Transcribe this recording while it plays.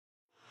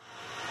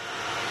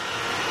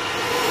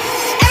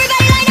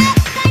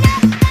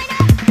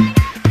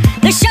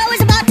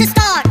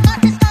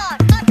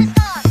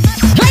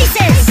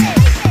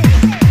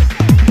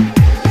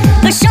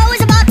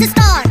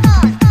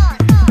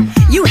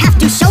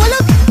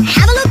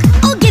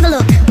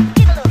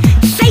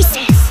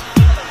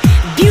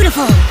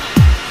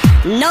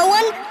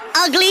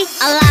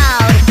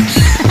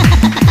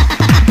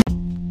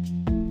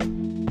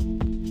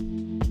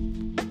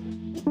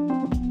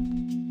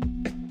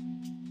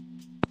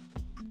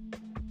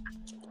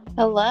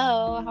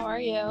Hello, how are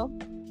you?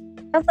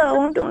 Hello,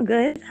 I'm doing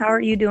good. How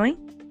are you doing?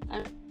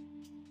 I'm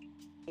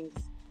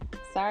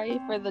Sorry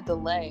for the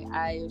delay.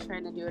 I was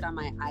trying to do it on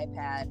my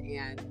iPad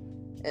and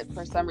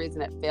for some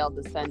reason it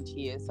failed to send to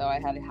you, so I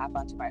had to hop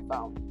onto my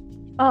phone.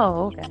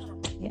 Oh, okay.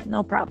 Yeah,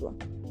 no problem.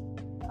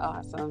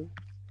 Awesome.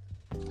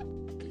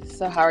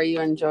 So how are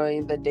you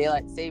enjoying the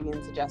daylight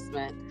savings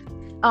adjustment?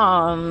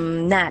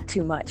 Not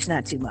too much,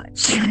 not too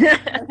much.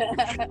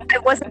 I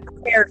wasn't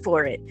prepared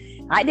for it.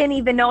 I didn't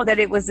even know that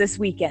it was this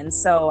weekend.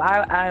 So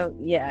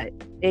yeah,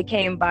 it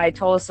came by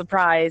total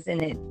surprise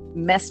and it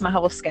messed my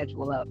whole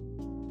schedule up.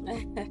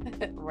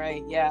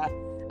 Right, yeah.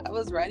 I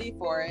was ready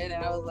for it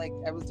and I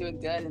was doing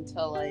good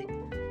until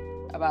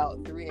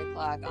about 3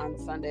 o'clock on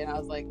Sunday, and I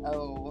was like,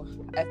 oh,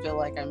 I feel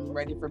like I'm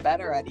ready for bed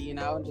already,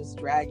 just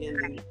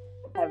dragging and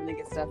having to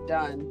get stuff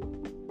done.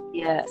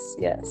 Yes,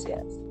 yes,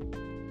 yes.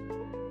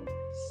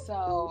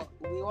 So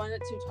we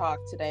wanted to talk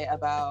today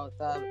about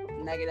the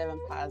negative and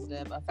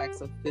positive effects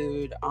of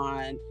food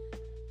on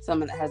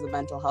someone that has a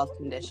mental health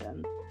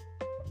condition.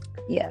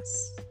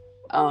 Yes.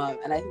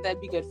 And I think that'd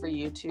be good for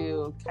you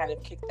to kind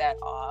of kick that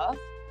off.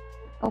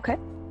 Okay.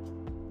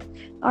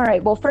 All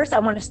right. Well, first I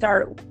want to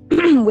start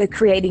with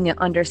creating an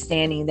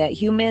understanding that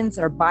humans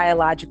are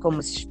biological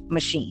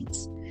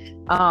machines.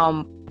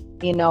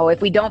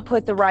 If we don't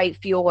put the right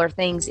fuel or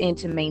things in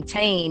to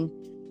maintain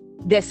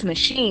this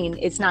machine,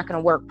 it's not going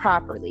to work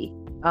properly.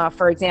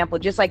 For example,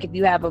 just like if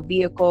you have a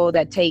vehicle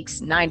that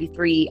takes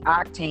 93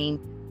 octane,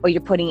 or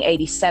you're putting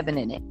 87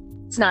 in it,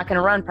 it's not going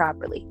to run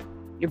properly.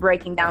 You're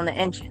breaking down the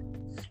engine.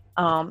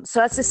 So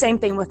that's the same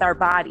thing with our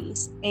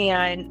bodies.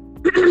 And,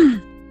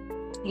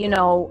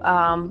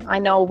 I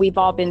know we've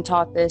all been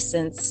taught this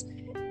since,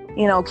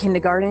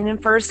 kindergarten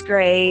and first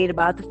grade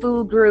about the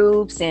food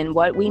groups and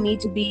what we need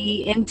to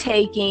be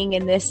intaking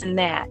and this and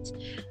that.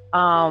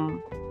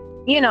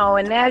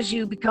 And as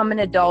you become an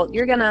adult,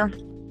 you're gonna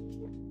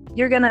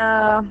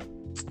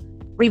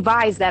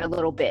revise that a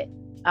little bit,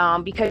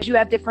 because you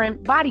have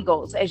different body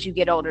goals as you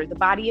get older. The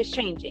body is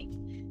changing,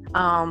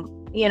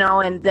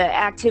 and the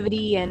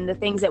activity and the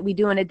things that we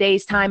do in a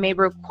day's time may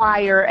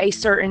require a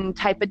certain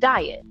type of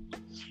diet.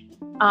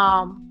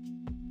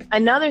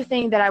 Another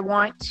thing that I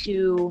want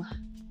to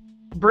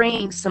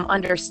bring some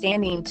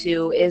understanding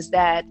to is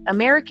that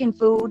American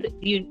food,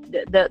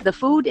 the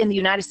food in the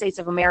United States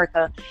of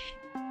America,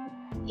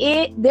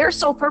 their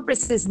sole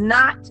purpose is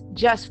not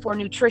just for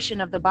nutrition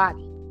of the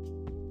body.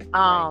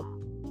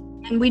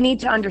 And we need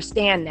to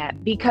understand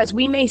that, because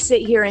we may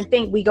sit here and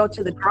think we go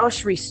to the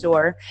grocery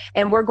store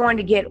and we're going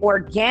to get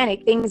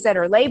organic things that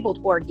are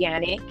labeled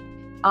organic,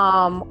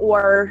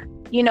 or,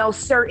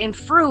 certain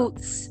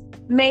fruits,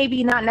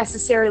 maybe not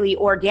necessarily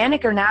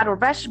organic or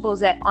vegetables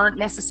that aren't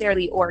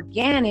necessarily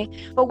organic,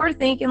 but we're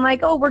thinking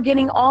like, oh, we're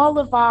getting all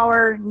of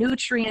our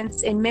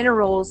nutrients and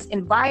minerals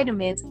and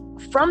vitamins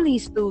from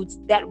these foods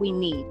that we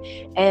need.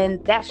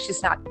 And that's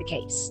just not the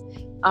case.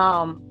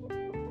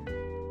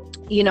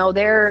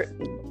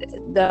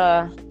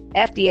 The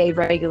FDA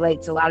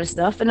regulates a lot of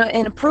stuff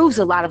and approves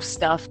a lot of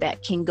stuff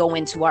that can go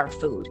into our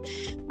food.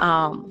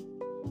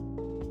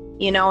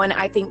 And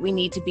I think we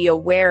need to be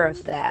aware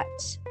of that,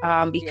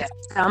 because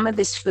some of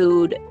this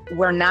food,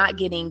 we're not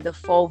getting the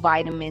full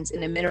vitamins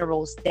and the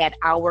minerals that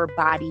our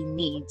body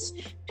needs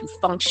to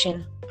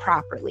function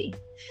properly.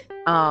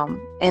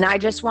 And I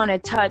just want to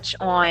touch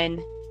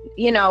on,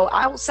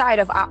 outside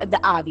of the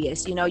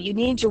obvious, you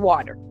need your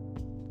water.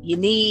 You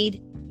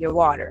need your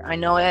water. I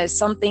know it's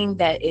something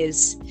that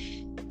is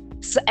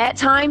at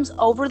times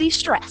overly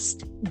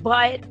stressed,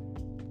 but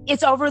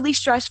it's overly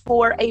stressed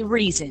for a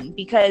reason,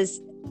 because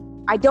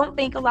I don't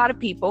think a lot of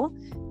people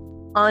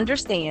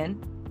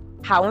understand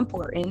how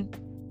important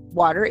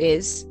water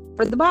is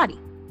for the body.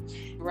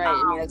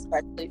 Right.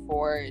 Especially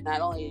for not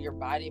only your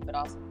body, but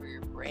also for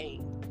your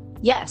brain.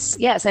 Yes.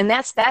 And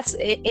that's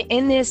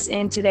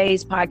in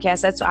today's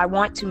podcast. That's I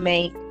want to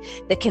make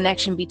the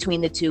connection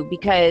between the two,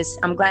 because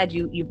I'm glad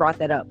you brought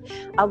that up.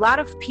 A lot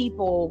of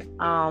people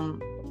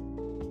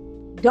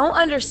don't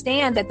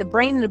understand that the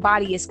brain and the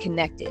body is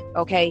connected.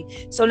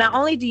 Okay. So not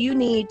only do you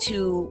need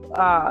to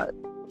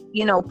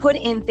put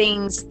in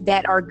things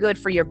that are good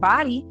for your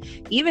body,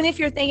 even if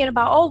you're thinking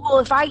about, oh, well,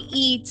 if I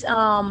eat,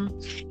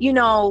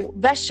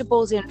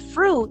 vegetables and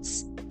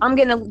fruits, I'm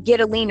going to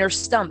get a leaner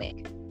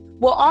stomach.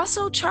 Well,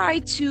 also try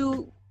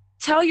to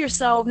tell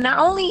yourself, not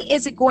only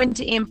is it going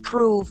to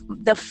improve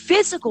the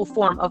physical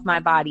form of my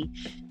body,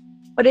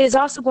 but it is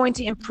also going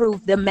to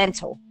improve the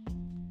mental.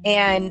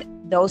 And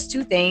those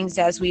two things,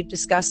 as we've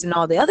discussed in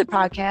all the other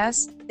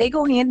podcasts, they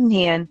go hand in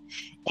hand.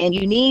 And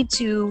you need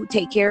to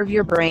take care of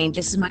your brain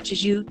just as much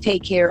as you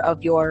take care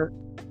of your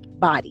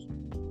body.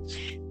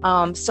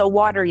 So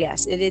water,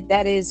 yes,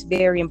 that is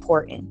very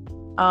important.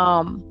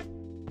 I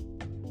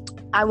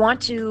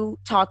want to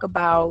talk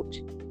about,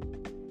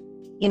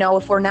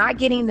 if we're not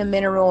getting the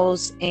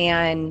minerals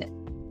and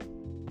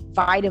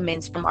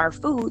vitamins from our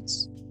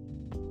foods,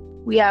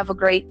 we have a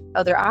great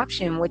other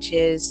option, which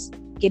is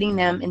getting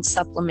them in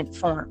supplement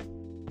form.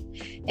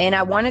 And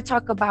I want to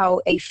talk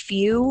about a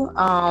few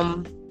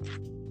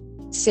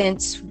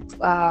since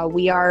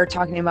we are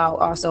talking about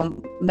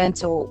also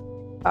mental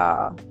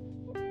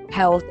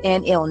health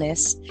and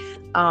illness,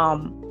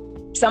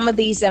 some of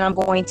these that I'm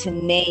going to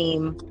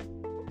name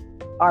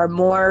are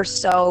more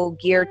so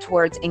geared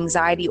towards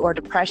anxiety or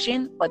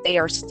depression, but they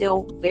are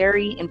still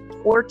very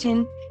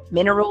important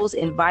minerals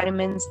and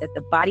vitamins that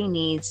the body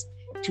needs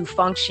to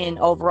function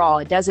overall.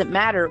 It doesn't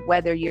matter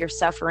whether you're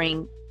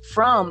suffering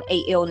from a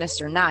illness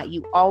or not.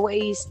 You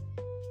always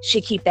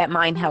should keep that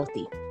mind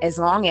healthy, as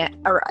long as,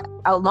 or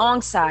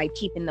alongside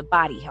keeping the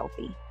body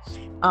healthy.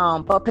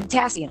 But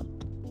potassium.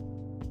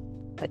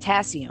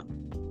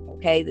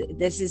 Okay,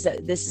 this is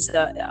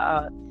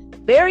a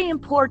very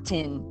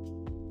important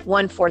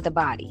one for the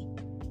body.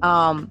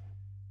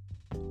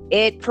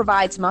 It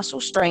provides muscle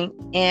strength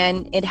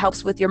and it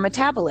helps with your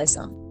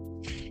metabolism.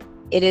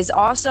 It is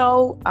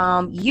also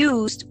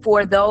used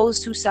for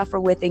those who suffer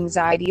with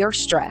anxiety or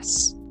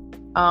stress.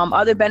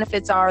 Other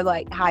benefits are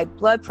like high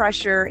blood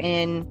pressure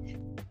and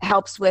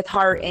helps with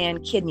heart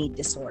and kidney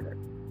disorder.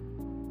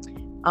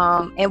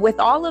 And with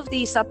all of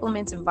these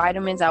supplements and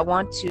vitamins, I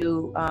want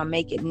to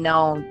make it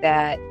known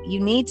that you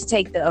need to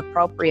take the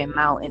appropriate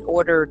amount in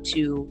order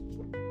to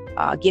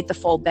get the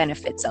full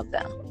benefits of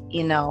them,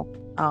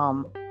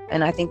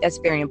 and I think that's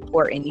very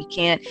important. You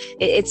can't,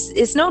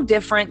 it's no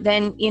different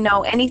than,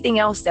 anything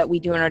else that we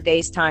do in our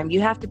day's time.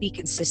 You have to be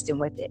consistent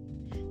with it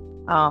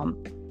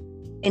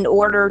in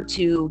order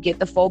to get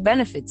the full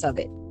benefits of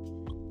it.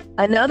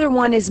 Another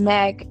one is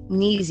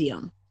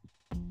magnesium.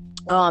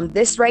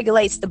 This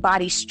regulates the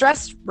body's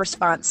stress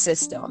response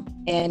system.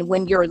 And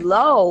when you're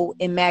low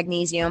in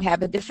magnesium,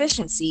 have a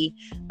deficiency,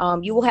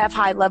 you will have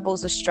high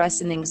levels of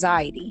stress and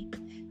anxiety.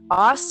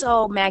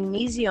 Also,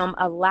 magnesium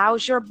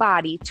allows your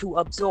body to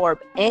absorb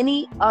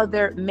any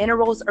other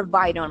minerals or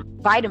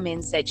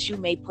vitamins that you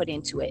may put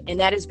into it. And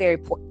that is very,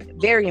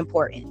 very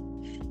important.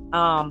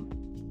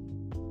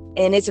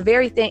 And it's a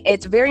very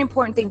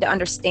important thing to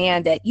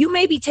understand that you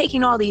may be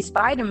taking all these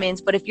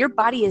vitamins, but if your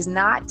body is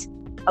not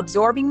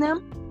absorbing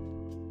them,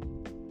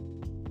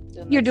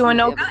 you're doing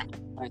no good.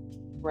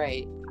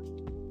 Right.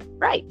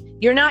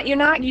 You're not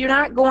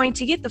going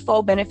to get the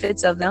full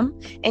benefits of them,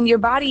 and your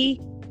body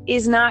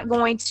is not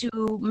going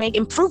to make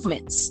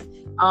improvements.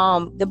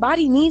 The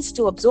body needs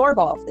to absorb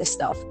all of this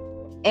stuff,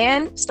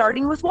 and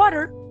starting with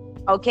water,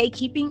 okay,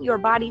 keeping your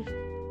body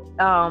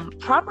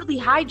properly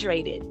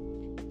hydrated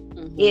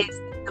is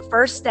the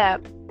first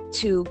step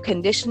to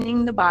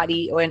conditioning the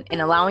body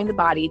and allowing the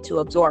body to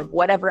absorb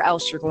whatever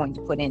else you're going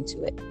to put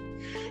into it.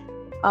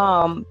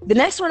 The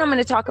next one I'm going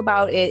to talk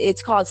about,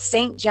 it's called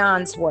St.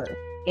 John's wort.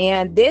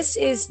 And this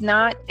is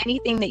not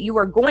anything that you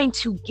are going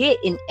to get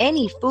in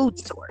any food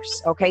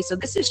source. Okay, so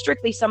this is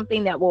strictly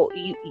something that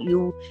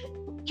you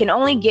can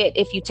only get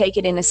if you take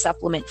it in a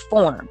supplement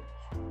form.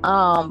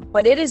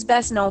 But it is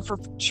best known for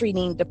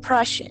treating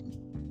depression.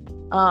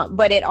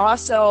 But it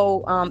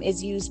also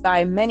is used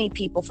by many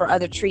people for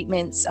other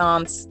treatments,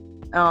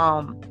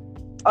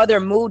 other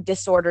mood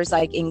disorders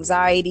like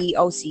anxiety,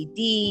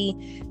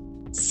 OCD,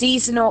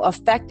 seasonal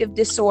affective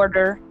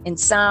disorder,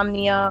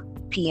 insomnia,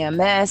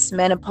 PMS,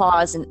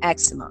 menopause, and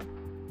eczema.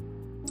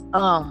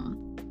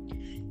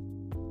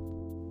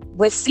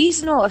 With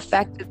seasonal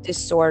affective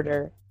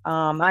disorder,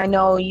 I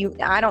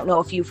don't know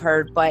if you've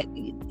heard, but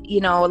a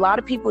lot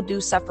of people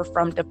do suffer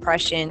from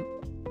depression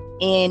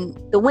in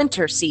the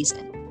winter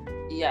season.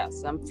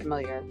 Yes, I'm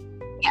familiar.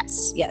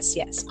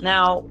 Yes.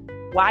 Now,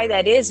 why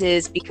that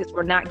is because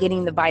we're not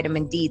getting the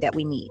vitamin D that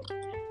we need.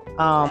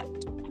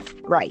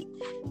 Right.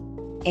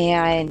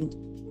 And,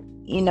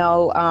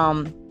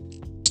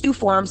 two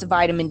forms of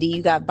vitamin D.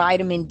 You got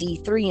vitamin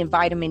D3 and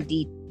vitamin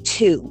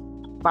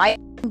D2.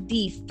 Vitamin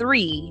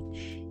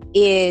D3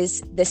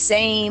 is the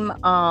same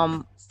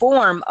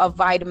form of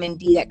vitamin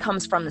D that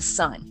comes from the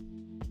sun.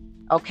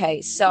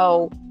 Okay,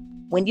 so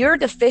when you're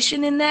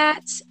deficient in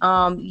that,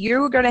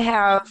 you're going to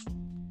have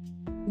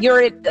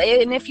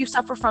and if you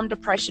suffer from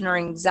depression or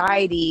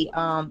anxiety,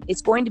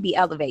 it's going to be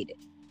elevated.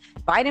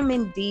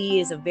 Vitamin D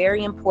is a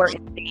very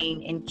important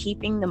thing in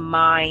keeping the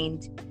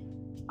mind,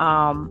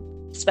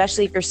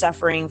 especially if you're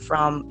suffering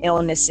from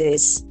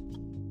illnesses,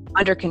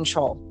 under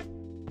control.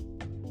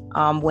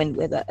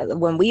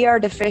 When we are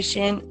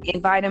deficient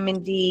in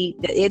vitamin D,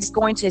 it's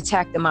going to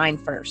attack the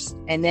mind first,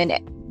 and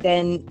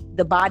then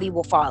the body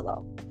will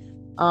follow.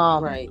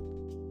 Right.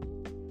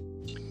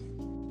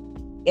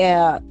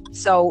 Yeah.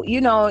 So,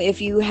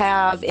 if you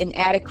have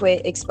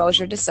inadequate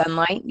exposure to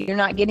sunlight, you're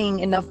not getting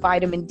enough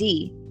vitamin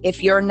D.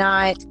 If you're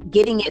not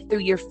getting it through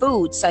your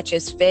food, such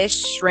as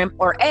fish, shrimp,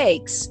 or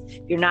eggs,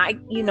 you're not,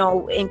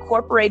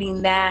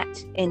 incorporating that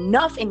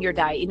enough in your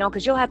diet,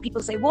 because you'll have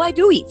people say, well, I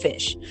do eat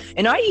fish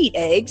and I eat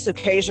eggs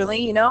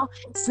occasionally,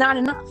 it's not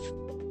enough.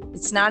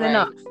 It's not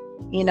enough.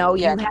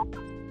 Yeah.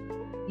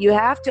 You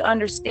have to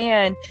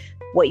understand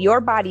what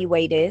your body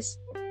weight is,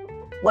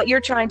 what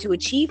you're trying to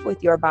achieve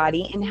with your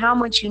body, and how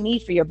much you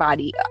need for your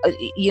body,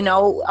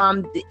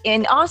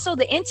 and also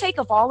the intake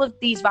of all of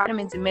these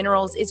vitamins and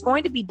minerals is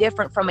going to be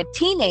different from a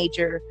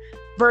teenager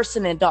versus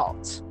an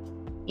adult,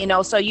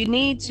 so you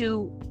need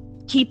to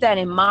keep that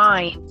in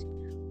mind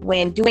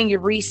when doing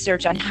your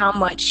research on how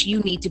much you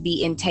need to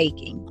be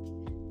intaking.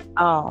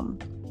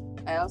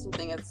 I also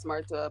think it's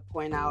smart to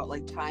point out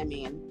like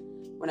timing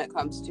when it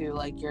comes to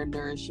like your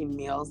nourishing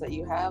meals that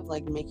you have,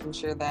 like making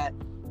sure that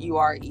you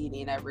are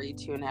eating every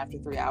 2.5 to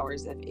 3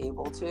 hours if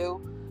able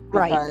to,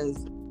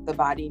 because the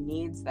body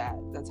needs that.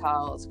 That's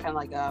how it's kind of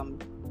like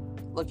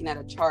looking at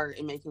a chart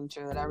and making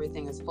sure that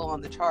everything is full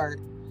on the chart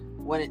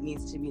when it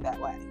needs to be that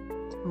way.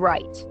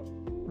 Right.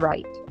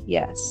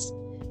 Yes.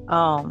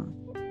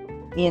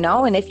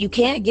 And if you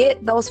can't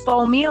get those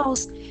full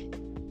meals,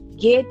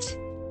 get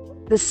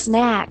the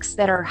snacks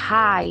that are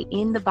high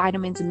in the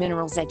vitamins and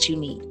minerals that you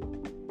need.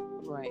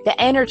 Right. The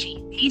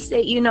energy piece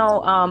that,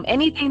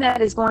 anything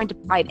that is going to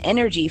provide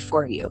energy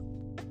for you,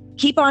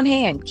 keep on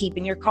hand, keep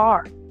in your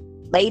car.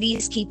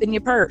 Ladies, keep in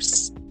your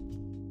purse.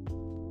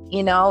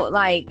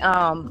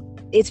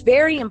 It's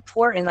very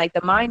important. Like,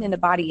 the mind and the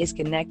body is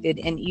connected,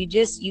 and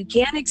you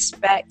can't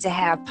expect to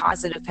have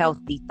positive,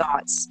 healthy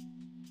thoughts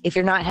if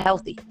you're not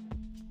healthy.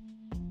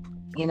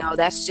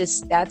 That's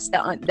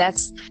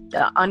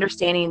the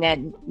understanding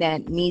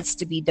that needs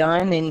to be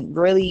done and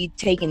really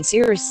taken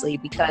seriously,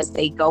 because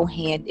they go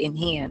hand in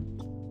hand.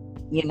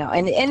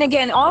 And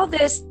again, all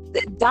this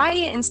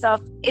diet and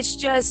stuff, it's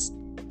just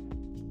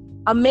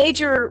a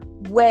major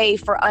way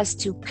for us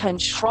to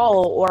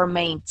control or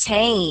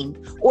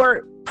maintain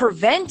or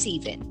prevent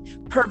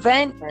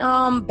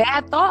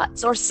bad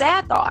thoughts or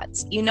sad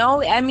thoughts.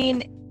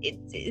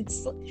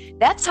 It's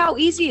that's how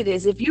easy it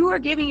is. If you are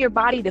giving your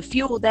body the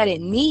fuel that it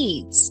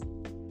needs,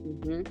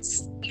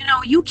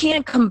 you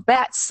can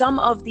combat some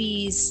of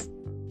these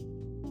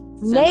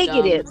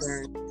negative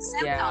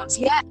symptoms.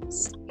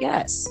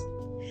 Yes.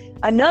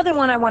 Another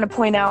one I want to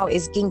point out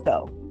is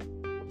ginkgo.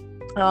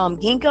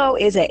 Ginkgo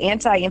is an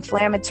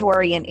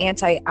anti-inflammatory and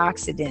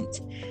antioxidant,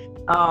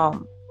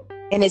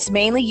 and it's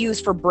mainly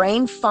used for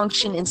brain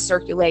function and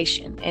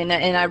circulation. And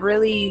I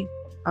really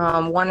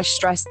want to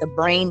stress the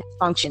brain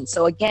function.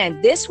 So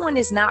again, this one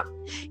is not,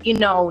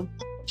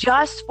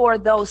 just for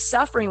those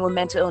suffering with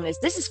mental illness.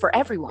 This is for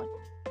everyone.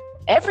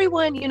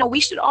 We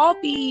should all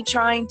be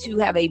trying to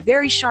have a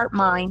very sharp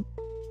mind,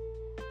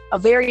 a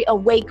very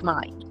awake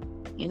mind.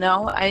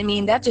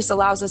 That just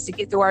allows us to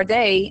get through our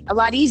day a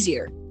lot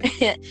easier.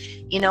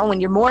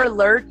 When you're more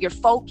alert, you're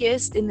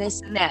focused, and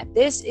this and that.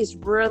 This is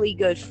really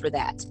good for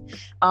that.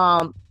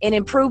 It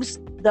improves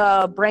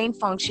the brain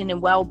function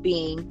and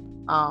well-being.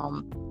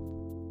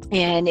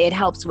 And it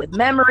helps with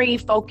memory,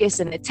 focus,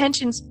 and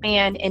attention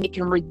span, and it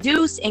can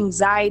reduce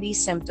anxiety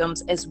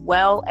symptoms as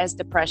well as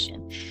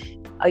depression.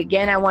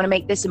 Again, I want to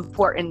make this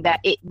important that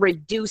it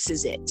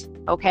reduces it,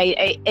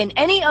 okay? And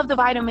any of the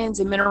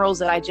vitamins and minerals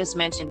that I just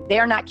mentioned, they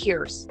are not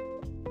cures.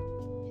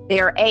 They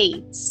are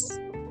aids.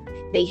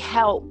 They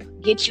help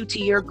get you to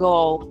your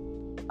goal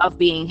of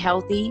being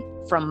healthy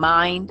from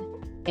mind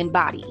and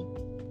body,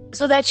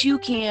 so that you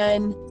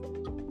can,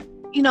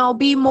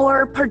 be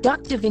more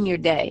productive in your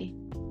day,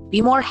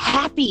 be more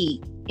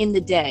happy in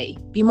the day,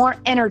 be more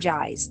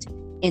energized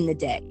in the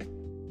day.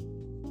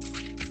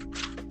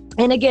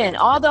 And again,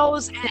 all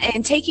those,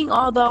 and taking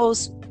all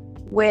those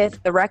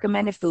with the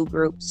recommended food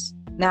groups.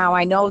 Now,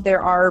 I know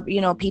there are,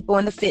 people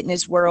in the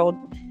fitness world,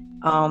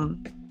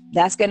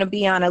 that's going to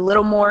be on a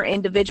little more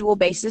individual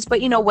basis, but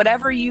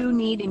whatever you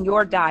need in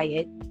your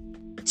diet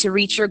to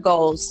reach your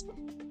goals,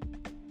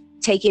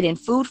 take it in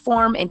food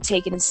form and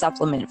take it in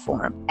supplement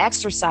form.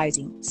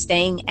 Exercising,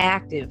 staying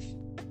active.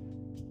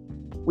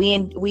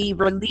 We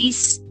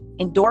release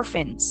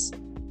endorphins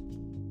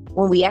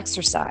when we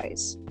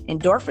exercise.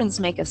 Endorphins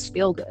make us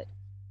feel good.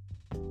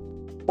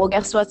 Well,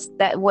 guess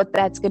what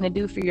that's going to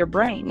do for your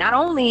brain? Not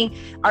only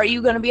are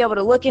you going to be able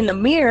to look in the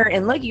mirror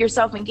and look at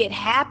yourself and get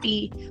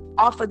happy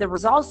off of the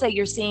results that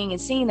you're seeing,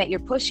 and seeing that you're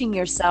pushing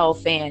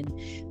yourself, and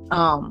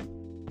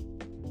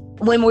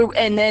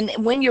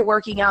when you're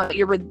working out,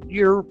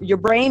 your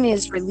brain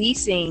is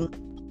releasing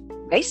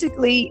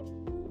basically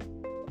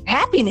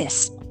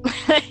happiness.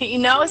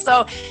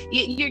 So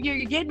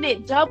you're getting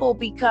it double,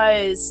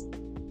 because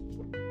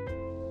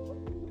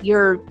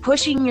you're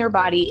pushing your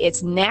body.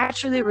 It's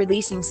naturally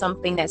releasing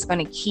something that's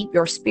going to keep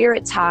your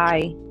spirits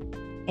high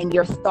and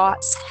your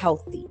thoughts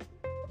healthy.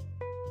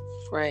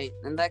 Right.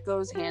 And that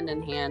goes hand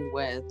in hand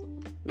with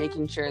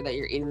making sure that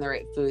you're eating the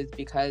right foods,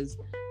 because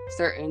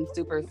certain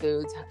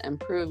superfoods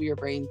improve your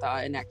brain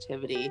thought and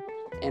activity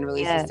and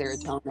releases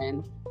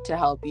serotonin to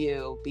help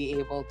you be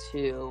able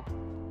to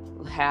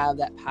have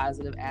that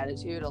positive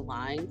attitude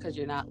aligned, because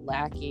you're not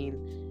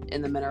lacking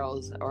in the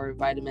minerals or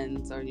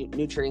vitamins or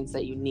nutrients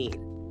that you need.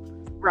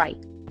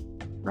 Right.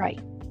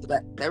 So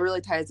that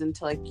really ties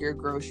into like your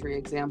grocery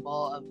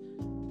example of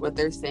what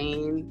they're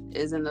saying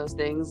is in those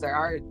things. There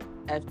are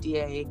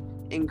FDA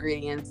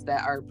ingredients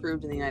that are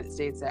approved in the United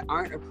States that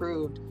aren't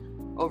approved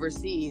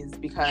overseas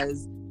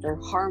because they're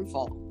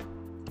harmful.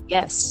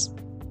 Yes.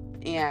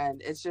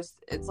 And it's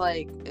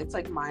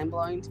like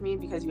mind-blowing to me,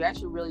 because you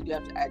actually really do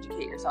have to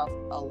educate yourself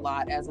a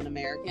lot as an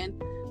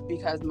American,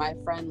 because my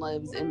friend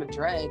lives in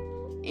Madrid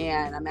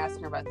And I'm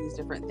asking her about these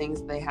different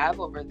things they have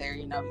over there,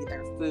 you know,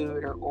 either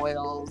food or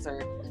oils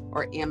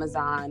or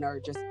Amazon or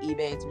just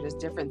eBay or just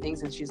different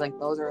things. And she's like,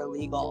 those are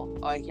illegal.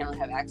 Oh, I can't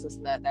have access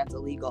to that. That's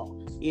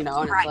illegal, you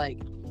know? And it's like,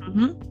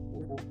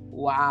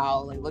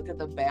 wow, like look at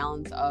the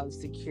balance of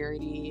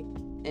security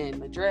in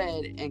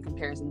Madrid in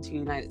comparison to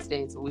United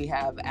States. We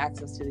have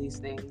access to these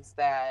things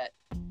that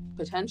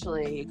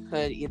potentially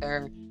could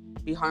either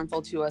be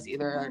harmful to us,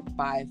 either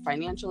by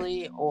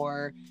financially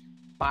or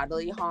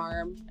bodily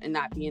harm, and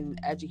not being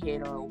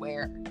educated or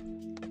aware.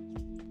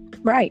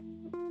 Right.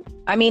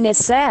 I mean,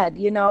 it's sad,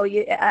 you know,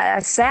 a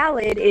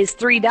salad is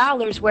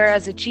 $3,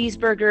 whereas a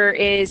cheeseburger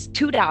is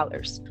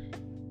 $2,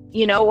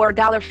 you know, or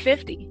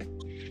 $1.50.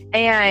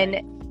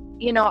 And,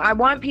 you know, I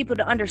want people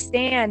to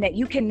understand that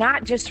you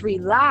cannot just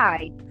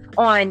rely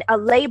on a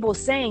label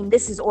saying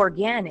this is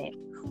organic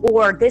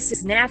or this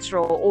is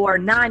natural or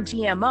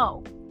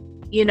non-GMO,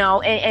 you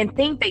know, and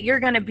think that you're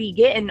going to be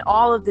getting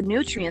all of the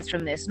nutrients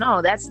from this.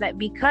 No, that's not,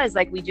 because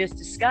like we just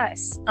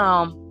discussed,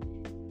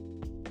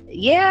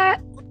 yeah,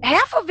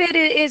 half of it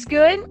is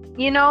good.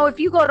 You know, if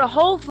you go to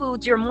Whole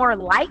Foods, you're more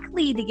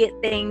likely to get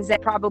things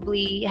that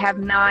probably have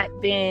not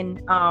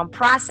been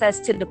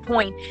processed to the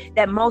point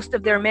that most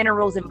of their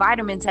minerals and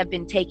vitamins have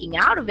been taken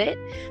out of it.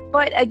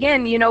 But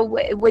again, you know,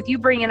 with you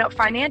bringing up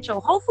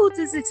financial, Whole Foods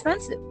is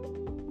expensive.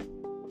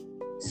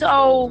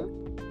 So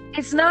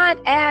it's not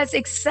as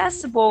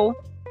accessible,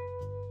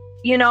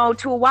 you know,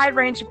 to a wide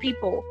range of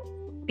people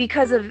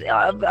because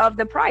of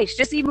the price.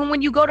 Just even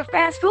when you go to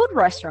fast food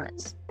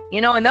restaurants,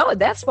 you know, and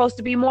that's supposed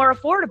to be more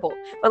affordable.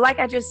 But like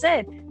I just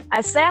said,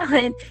 a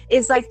salad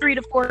is like $3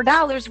 to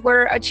 $4,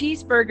 where a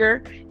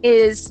cheeseburger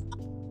is,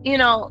 you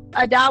know,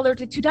 $1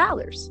 to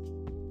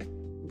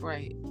 $2.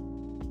 Right.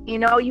 You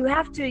know, you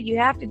have to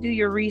do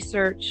your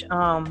research.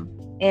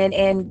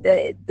 And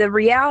the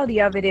reality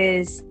of it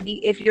is,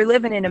 if you're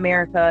living in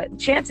America,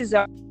 chances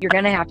are you're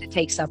going to have to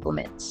take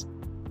supplements,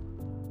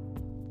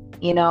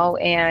 you know,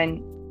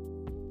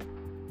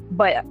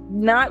 but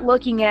not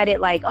looking at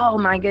it like, oh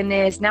my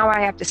goodness, now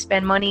I have to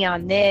spend money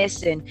on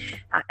this and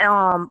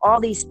all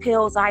these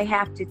pills I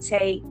have to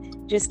take.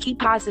 Just keep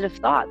positive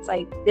thoughts.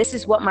 Like, this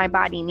is what my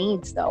body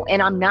needs though,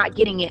 and I'm not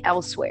getting it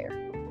elsewhere.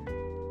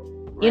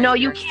 Right. You know,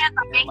 you can't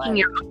be making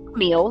your own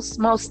meals,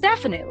 most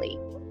definitely,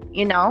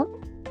 you know.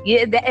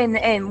 Yeah,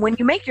 and when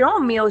you make your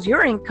own meals,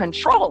 you're in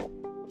control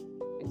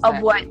of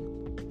what,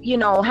 you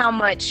know, how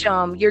much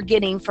you're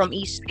getting from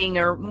each thing,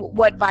 or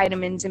what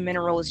vitamins and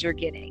minerals you're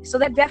getting. So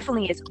that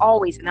definitely is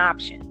always an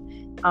option.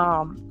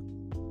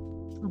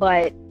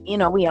 But, you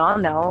know, we all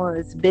know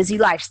it's a busy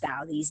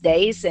lifestyle these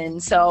days.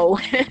 And so,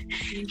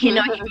 you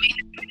know, you need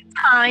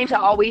time to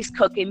always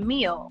cook a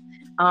meal.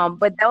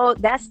 But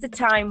that's the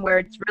time where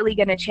it's really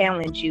going to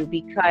challenge you,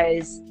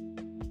 because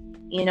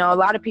you know, a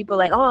lot of people are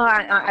like, oh,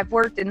 I've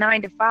worked a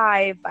 9 to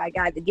 5. I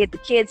got to get the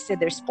kids to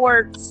their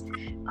sports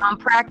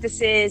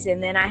practices,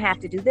 and then I have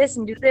to do this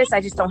and do this.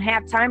 I just don't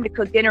have time to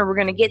cook dinner. We're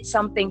going to get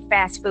something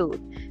fast food.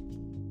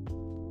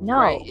 No,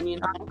 right. And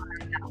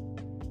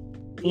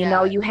you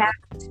know, you have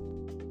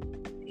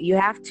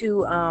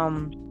to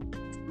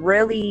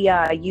really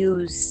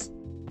use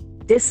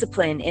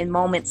discipline in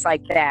moments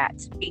like that,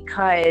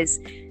 because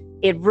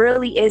it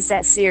really is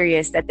that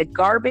serious, that the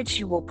garbage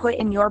you will put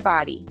in your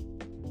body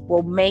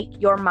will make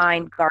your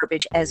mind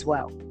garbage as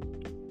well.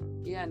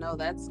 Yeah, no,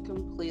 that's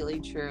completely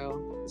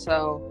true.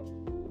 So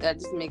that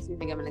just makes me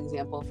think of an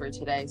example for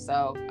today.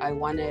 So I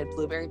wanted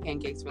blueberry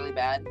pancakes really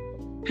bad,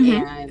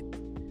 and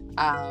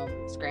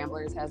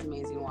Scramblers has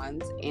amazing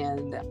ones,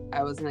 and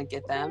I was gonna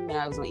get them, and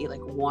I was gonna eat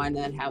like one and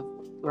then have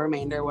the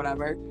remainder,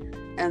 whatever.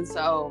 And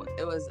so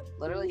it was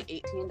literally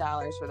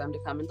 $18 for them to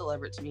come and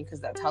deliver it to me,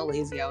 because that's how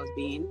lazy I was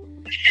being.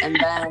 And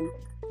then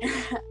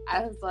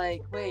I was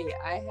like, wait,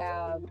 I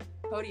have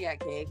Kodiak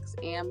cakes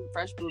and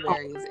fresh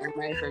blueberries in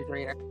my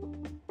refrigerator,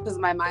 because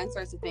my mind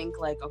starts to think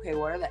like, okay,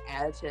 what are the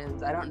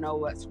additives? I don't know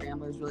what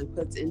Scramblers really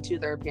puts into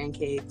their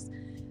pancakes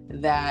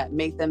that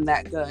make them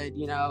that good,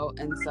 you know?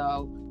 And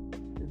so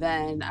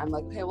then I'm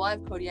like, okay, well, I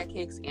have Kodiak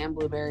cakes and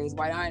blueberries.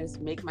 Why don't I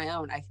just make my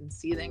own? I can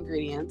see the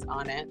ingredients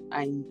on it.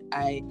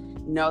 I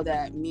know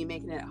that me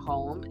making it at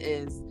home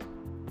is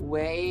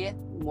way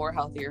more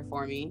healthier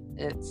for me.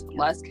 It's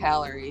less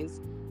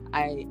calories.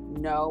 I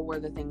know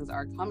where the things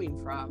are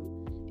coming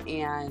from,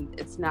 and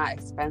it's not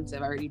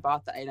expensive. I already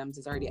bought the items.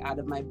 It's already out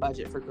of my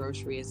budget for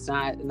groceries. It's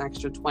not an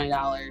extra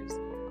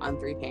 $20 on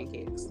 3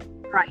 pancakes.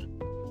 Right.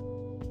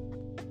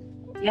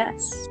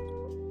 Yes.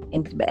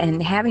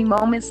 And having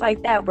moments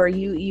like that where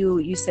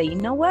you say, you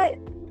know what?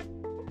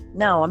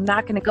 No, I'm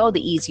not going to go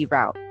the easy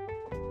route.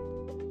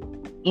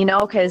 You know,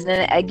 because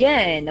then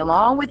again,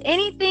 along with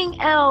anything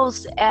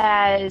else,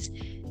 as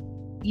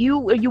you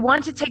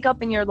want to take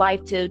up in your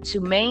life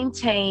to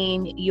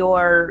maintain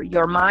your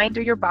mind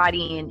or your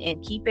body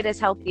and keep it as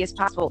healthy as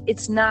possible,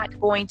 it's not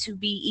going to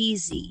be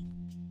easy.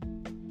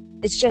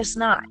 It's just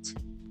not.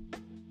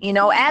 You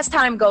know, as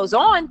time goes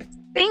on,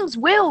 things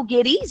will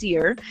get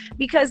easier,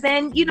 because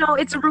then, you know,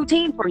 it's a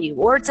routine for you,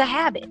 or it's a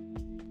habit.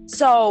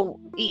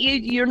 So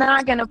you're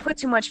not going to put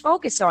too much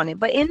focus on it.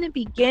 But in the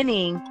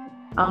beginning,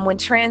 when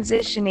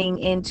transitioning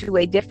into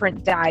a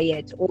different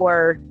diet,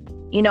 or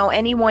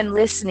anyone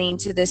listening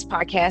to this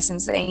podcast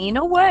and saying, you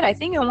know what, I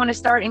think I want to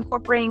start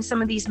incorporating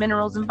some of these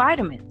minerals and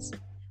vitamins.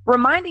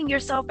 Reminding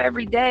yourself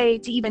every day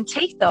to even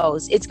take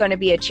those, it's going to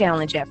be a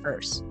challenge at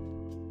first.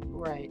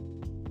 Right.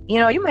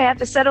 You may have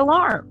to set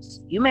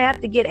alarms. You may have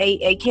to get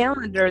a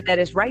calendar that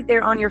is right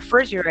there on your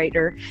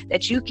refrigerator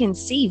that you can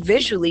see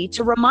visually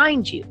to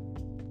remind you.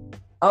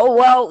 Oh,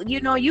 well,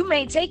 you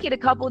may take it a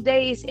couple of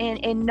days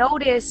and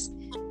notice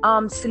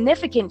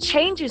significant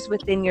changes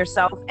within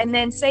yourself, and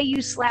then say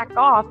you slack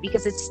off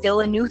because it's still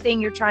a new thing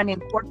you're trying to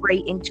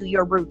incorporate into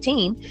your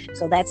routine.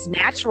 So that's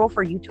natural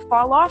for you to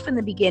fall off in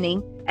the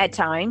beginning at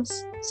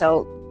times.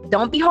 So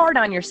don't be hard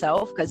on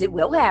yourself, because it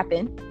will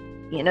happen.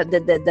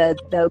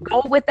 The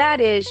goal with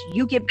that is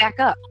you get back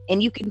up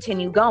and you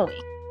continue going.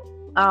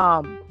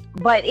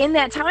 But in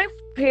that time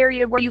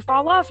period where you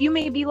fall off, you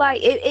may be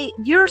like,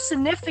 you're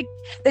significant.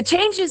 The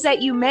changes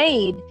that you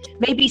made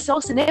may be so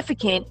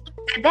significant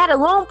that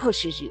alone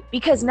pushes you,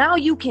 because now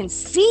you can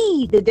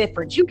see the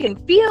difference. You can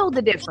feel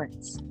the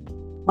difference.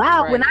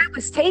 Wow. Right. When I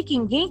was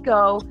taking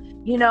ginkgo,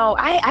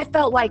 I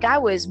felt like I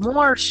was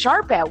more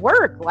sharp at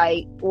work,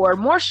 or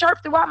more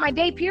sharp throughout my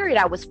day period.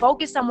 I was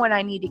focused on what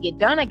I need to get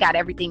done. I got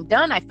everything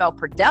done. I felt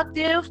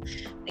productive.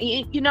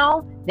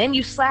 Then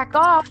you slack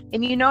off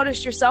and you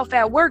notice yourself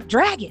at work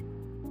dragging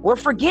or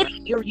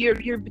forgetting.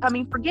 You're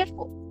becoming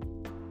forgetful.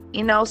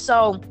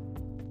 So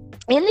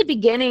in the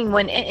beginning,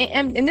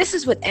 and this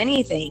is with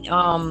anything,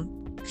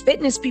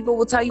 fitness people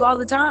will tell you all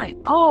the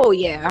time, oh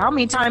yeah, how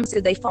many times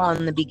did they fall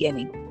in the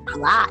beginning? A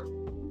lot.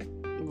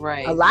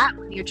 Right. A lot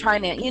when you're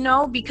trying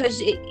to,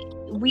 because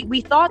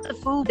we thought the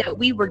food that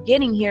we were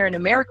getting here in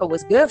America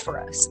was good for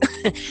us.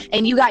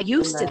 And you got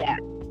used to that.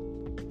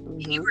 Mm-hmm.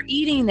 And you were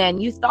eating that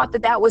and you thought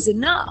that was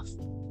enough.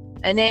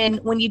 And then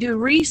when you do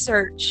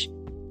research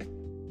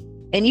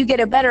and you get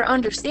a better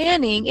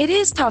understanding, it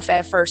is tough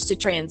at first to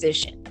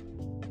transition.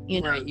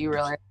 Right. You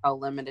realize how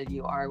limited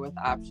you are with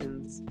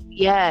options.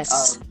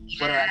 Yes.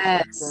 What are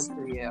actually good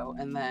for you.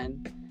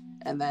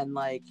 And then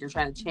like you're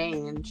trying to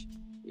change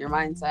your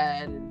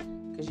mindset, and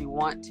because you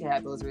want to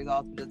have those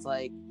results, but it's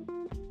like,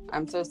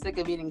 I'm so sick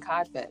of eating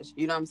codfish.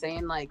 You know what I'm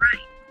saying? Like,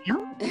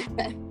 yeah.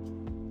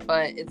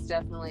 But it's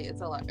definitely,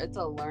 it's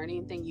a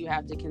learning thing you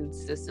have to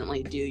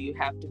consistently do. You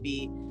have to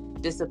be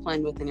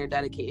disciplined within your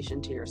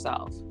dedication to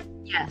yourself.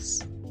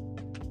 Yes.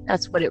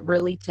 That's what it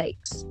really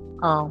takes.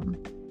 Going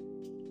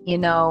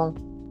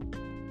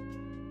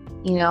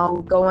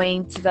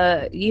to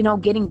the,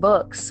 getting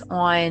books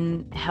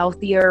on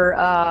healthier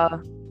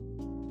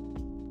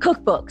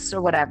cookbooks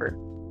or whatever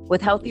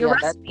with healthier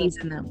recipes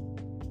in them.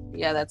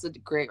 Yeah, that's a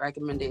great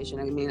recommendation.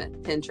 I mean,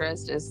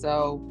 Pinterest is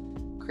so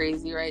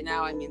crazy right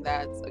now. I mean,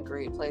 that's a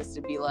great place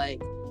to be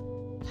like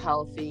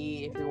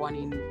healthy if you're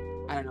wanting,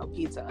 I don't know,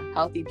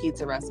 healthy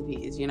pizza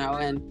recipes,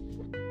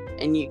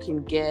 and you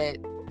can get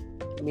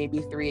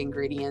maybe 3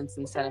 ingredients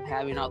instead of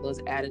having all those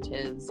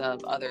additives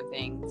of other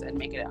things and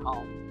make it at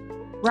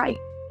home. Right.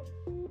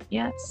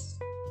 Yes.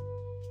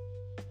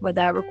 But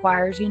that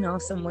requires,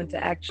 someone to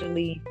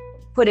actually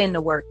put in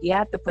the work. You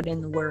have to put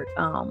in the work.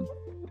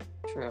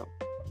 True.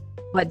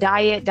 But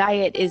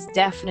diet is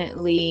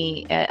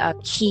definitely a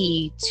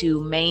key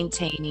to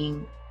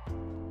maintaining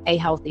a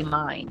healthy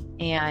mind.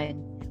 And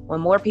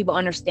when more people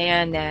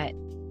understand that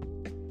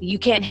you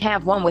can't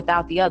have one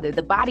without the other,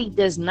 the body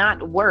does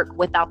not work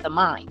without the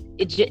mind.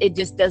 It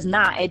just does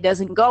not. It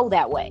doesn't go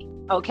that way.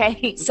 Okay.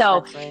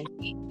 Exactly.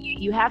 So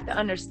you have to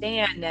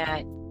understand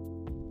that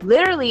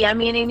literally, I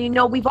mean,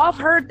 and we've all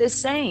heard this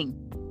saying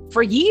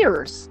for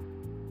years.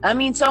 I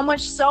mean, so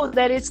much so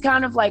that it's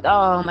kind of like,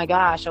 oh my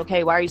gosh,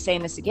 okay, why are you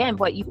saying this again?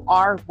 But you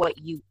are what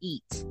you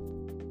eat.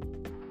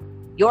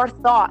 Your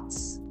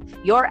thoughts,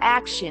 your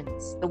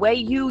actions, the way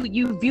you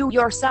view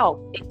yourself,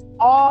 it's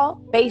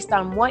all based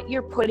on what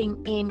you're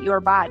putting in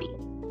your body.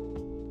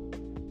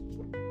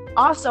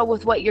 Also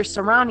with what you're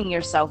surrounding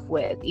yourself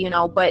with,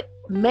 but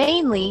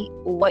mainly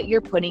what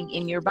you're putting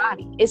in your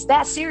body. It's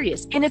that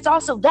serious. And it's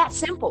also that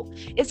simple.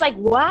 It's like,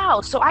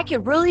 wow, so I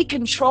can really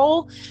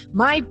control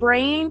my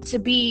brain to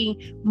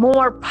be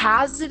more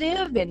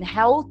positive and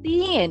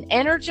healthy and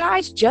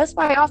energized just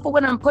by off of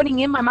what I'm putting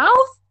in my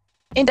mouth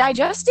and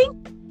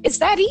digesting. It's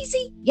that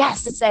easy.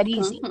 Yes, it's that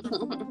easy.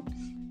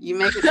 You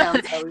make it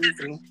sound so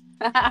easy.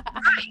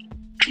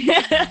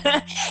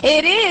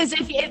 It is.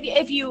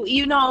 If you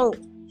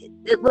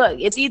look,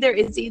 it's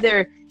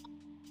either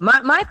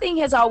my thing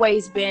has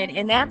always been,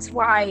 and that's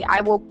why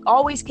I will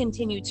always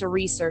continue to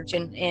research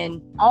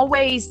and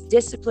always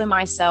discipline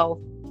myself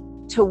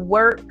to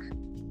work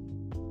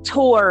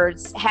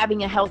towards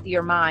having a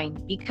healthier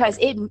mind, because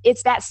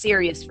it's that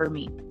serious for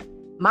me.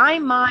 My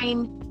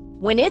mind,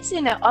 when it's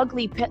in an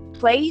ugly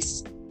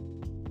place,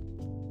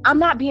 I'm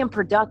not being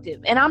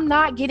productive and I'm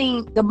not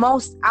getting the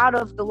most out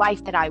of the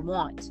life that I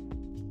want.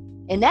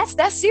 And that's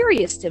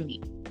serious to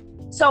me.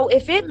 So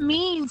if it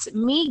means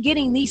me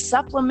getting these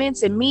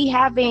supplements and me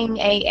having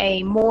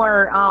a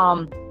more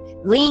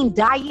lean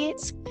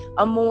diet,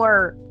 a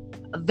more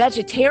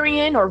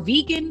vegetarian or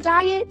vegan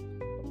diet,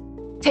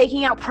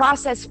 taking out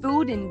processed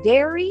food and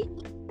dairy,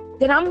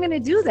 then I'm going to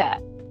do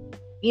that.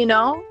 You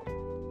know,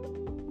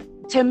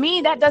 to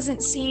me, that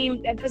doesn't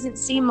seem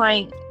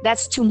like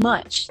that's too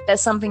much.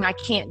 That's something I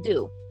can't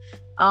do.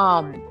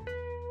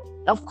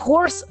 Of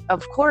course,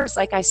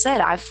 like I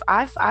said, I've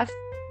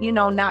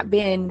not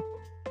been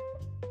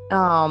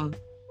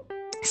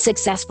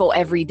successful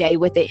every day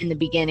with it in the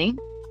beginning.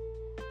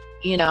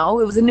 You know,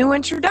 it was a new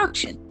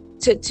introduction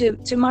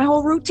to my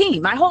whole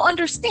routine, my whole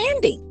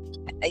understanding,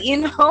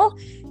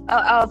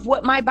 of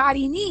what my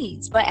body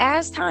needs. But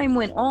as time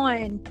went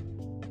on,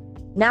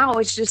 now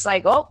it's just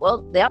like, oh,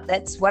 well, yep,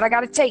 that's what I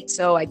got to take.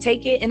 So I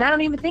take it and I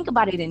don't even think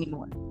about it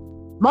anymore.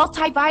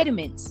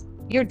 Multivitamins,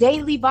 your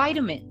daily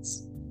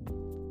vitamins.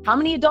 How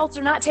many adults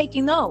are not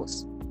taking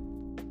those?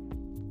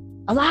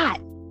 A lot.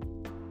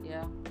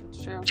 Yeah,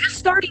 that's true. Just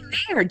start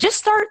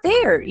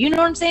there. You know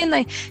what I'm saying?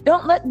 Like,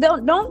 don't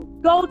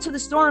go to the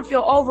store and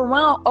feel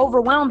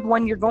overwhelmed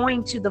when you're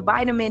going to the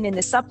vitamin and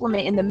the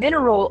supplement and the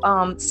mineral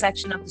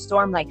section of the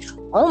store. I'm like,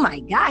 oh my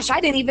gosh, I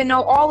didn't even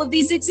know all of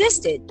these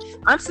existed.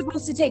 I'm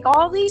supposed to take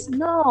all these?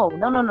 No.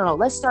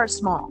 Let's start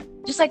small.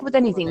 Just like with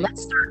anything,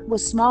 let's start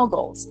with small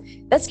goals.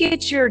 Let's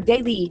get your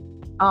daily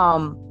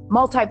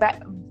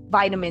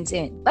multivitamins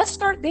in. Let's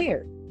start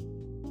there.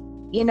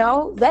 You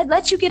know,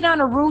 let you get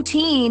on a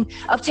routine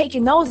of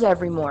taking those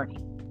every morning.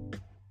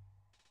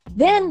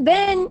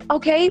 Then,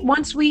 okay,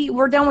 once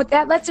we're done with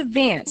that, let's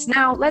advance.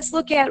 Now, let's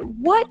look at,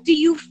 what do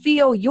you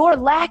feel you're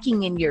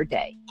lacking in your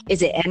day?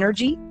 Is it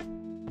energy?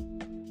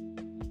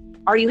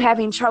 Are you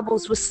having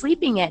troubles with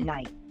sleeping at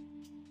night?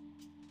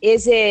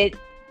 Is it,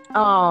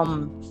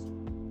 I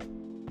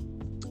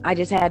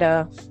just had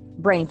a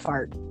brain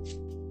fart.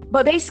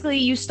 But basically,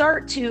 you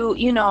start to,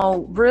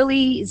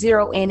 really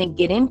zero in and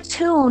get in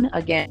tune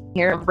again.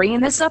 Here, I'm bringing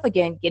this up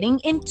again, getting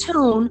in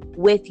tune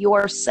with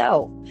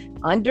yourself,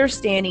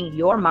 understanding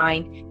your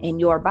mind and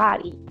your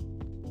body.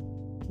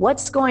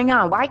 What's going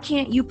on? Why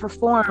can't you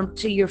perform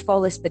to your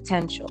fullest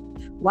potential?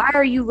 Why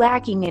are you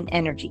lacking in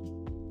energy?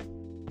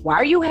 Why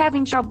are you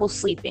having trouble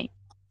sleeping?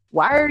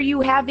 Why are you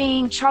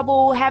having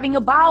trouble having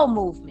a bowel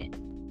movement?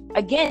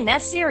 Again,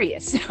 that's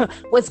serious.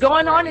 What's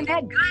going on in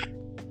that gut?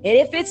 And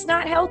if it's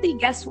not healthy,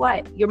 guess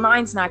what? Your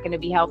mind's not going to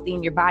be healthy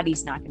and your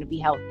body's not going to be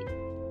healthy.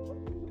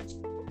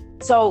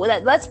 So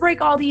let's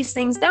break all these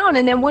things down.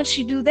 And then once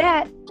you do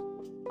that,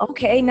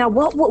 okay, now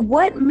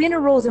what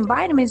minerals and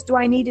vitamins do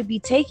I need to be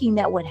taking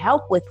that would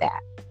help with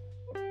that?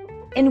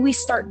 And we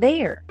start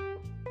there.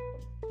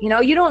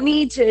 You don't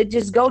need to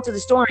just go to the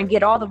store and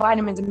get all the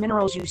vitamins and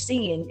minerals you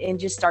see and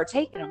just start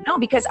taking them. No,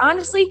 because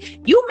honestly,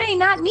 you may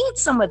not need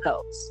some of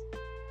those.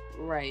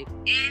 Right.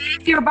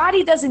 If your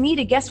body doesn't need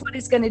it, guess what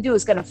it's going to do?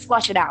 It's going to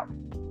flush it out.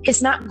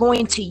 It's not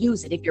going to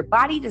use it. If your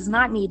body does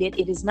not need it,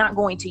 it is not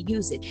going to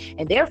use it.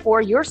 And therefore,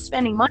 you're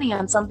spending money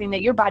on something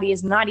that your body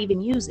is not even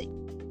using.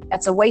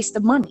 That's a waste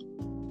of money.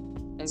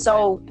 Exactly.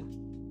 So,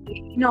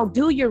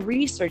 do your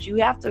research. You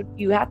have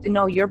to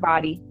know your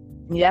body,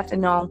 and you have to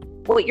know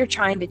what you're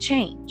trying to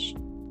change.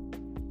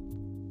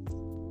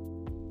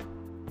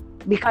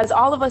 Because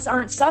all of us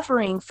aren't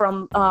suffering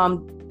from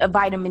a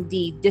vitamin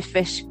D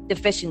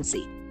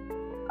deficiency.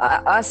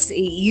 Us,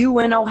 you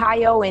in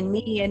Ohio and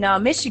me in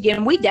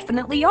Michigan, we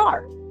definitely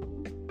are.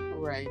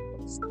 Right.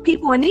 Some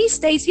people in these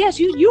states, yes,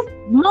 you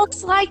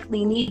most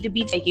likely need to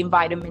be taking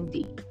vitamin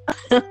D.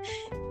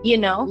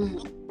 Mm-hmm.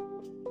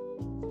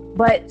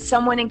 But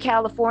someone in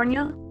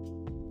California,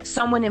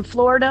 someone in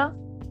Florida,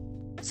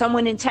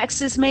 someone in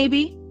Texas,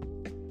 maybe,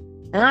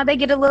 they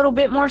get a little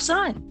bit more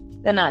sun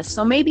than us.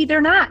 So maybe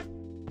they're not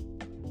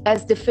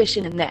as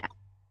deficient in that.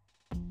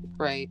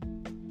 Right.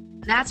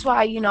 That's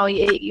why,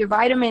 your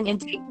vitamin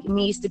intake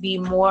needs to be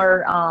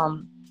more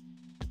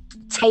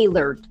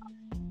tailored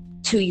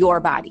to your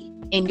body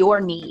and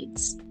your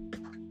needs.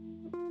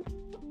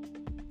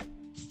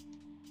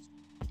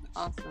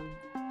 Awesome.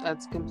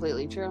 That's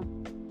completely true.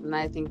 And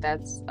I think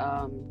that's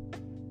a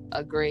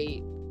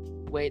great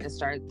way to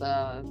start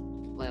for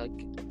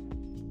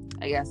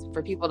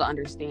people to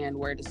understand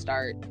where to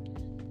start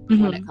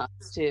when it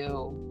comes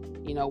to,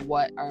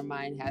 what our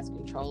mind has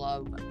control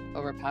of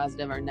over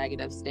positive or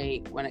negative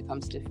state when it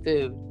comes to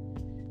food,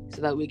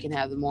 so that we can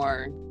have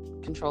more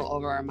control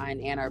over our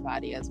mind and our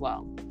body as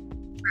well.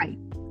 Right.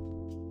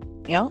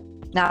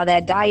 Now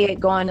that diet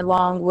going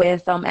along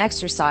with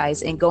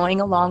exercise and going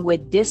along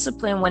with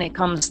discipline when it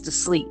comes to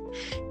sleep.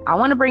 I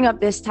want to bring up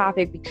this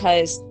topic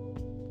because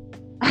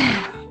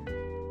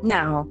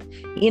now,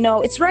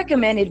 it's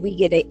recommended we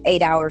get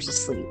 8 hours of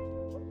sleep.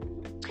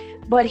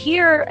 But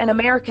here in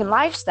American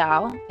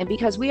lifestyle, and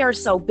because we are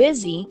so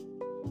busy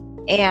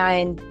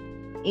and,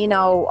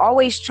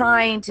 always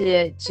trying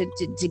to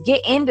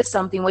get into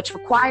something which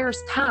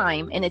requires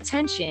time and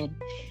attention,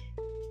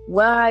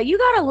 well, you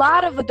got a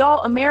lot of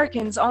adult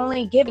Americans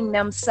only giving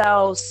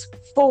themselves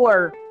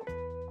 4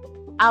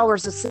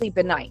 hours of sleep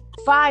a night,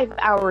 5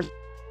 hours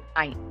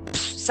a night,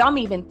 some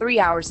even 3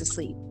 hours of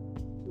sleep.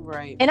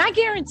 Right. And I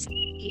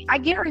guarantee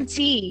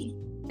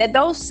that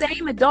those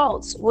same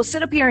adults will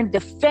sit up here and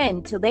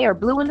defend till they are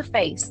blue in the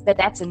face that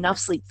that's enough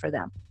sleep for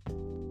them.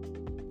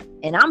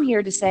 And I'm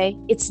here to say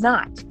it's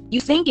not.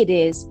 You think it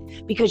is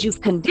because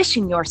you've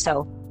conditioned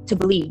yourself to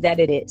believe that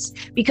it is,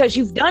 because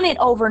you've done it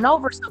over and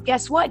over. So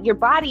guess what? Your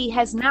body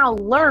has now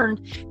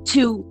learned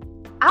to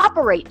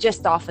operate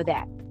just off of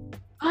that.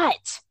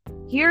 But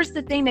here's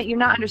the thing that you're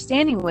not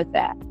understanding with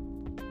that,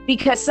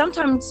 because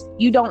sometimes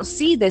you don't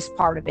see this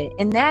part of it.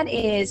 And that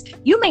is,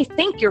 you may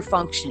think you're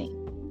functioning,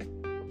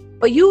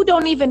 but you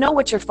don't even know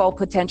what your full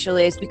potential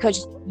is,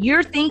 because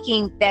you're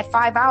thinking that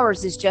 5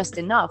 hours is just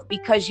enough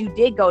because you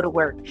did go to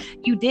work,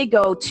 you did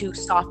go to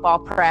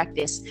softball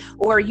practice,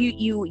 or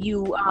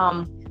you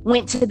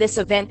went to this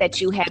event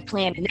that you had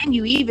planned, and then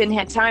you even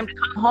had time to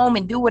come home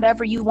and do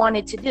whatever you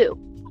wanted to do.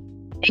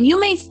 And you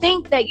may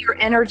think that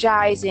you're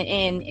energized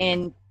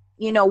and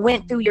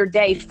went through your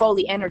day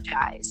fully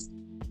energized,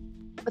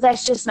 but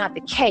that's just not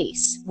the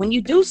case. When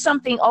you do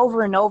something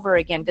over and over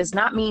again, does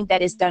not mean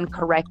that it's done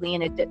correctly,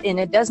 and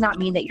it does not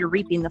mean that you're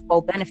reaping the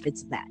full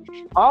benefits of that.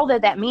 All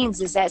that means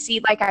is that,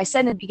 see, like I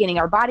said in the beginning,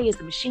 our body is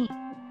a machine.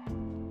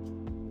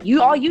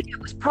 All you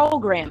do is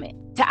program it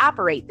to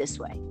operate this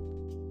way.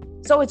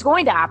 So it's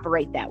going to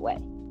operate that way,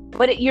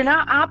 but you're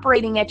not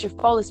operating at your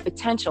fullest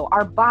potential.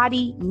 Our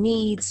body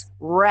needs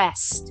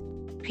rest,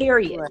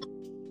 period. Right.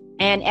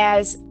 And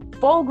as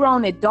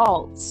full-grown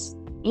adults,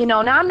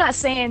 now I'm not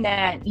saying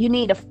that you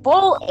need a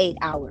full 8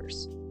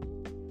 hours,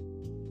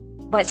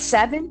 but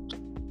seven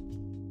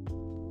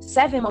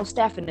most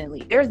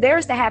definitely.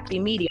 There's the happy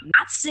medium,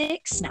 not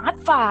 6,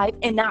 not 5,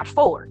 and not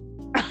 4,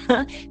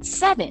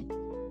 7.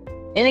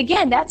 And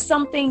again, that's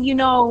something,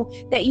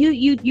 that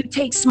you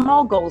take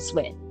small goals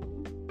with.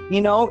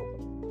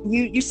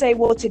 You say,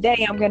 well,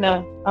 today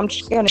I'm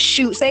just gonna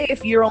shoot. Say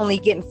if you're only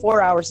getting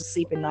 4 hours of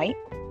sleep a night,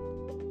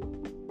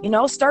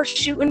 start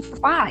shooting for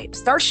 5.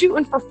 Start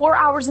shooting for 4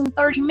 hours and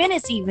 30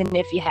 minutes, even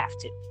if you have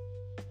to.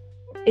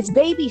 It's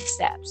baby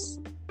steps.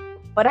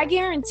 But I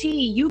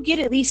guarantee you get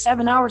at least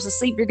 7 hours of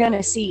sleep, you're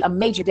gonna see a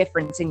major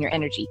difference in your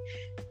energy.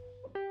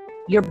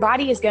 Your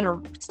body is going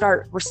to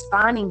start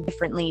responding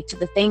differently to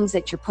the things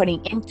that you're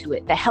putting into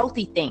it, the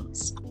healthy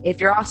things.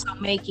 If you're also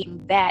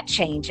making that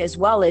change as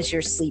well as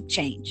your sleep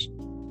change,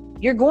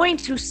 you're going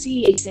to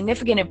see a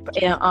significant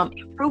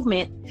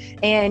improvement.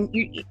 And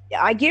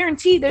I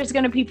guarantee there's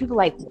going to be people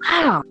like,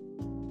 wow,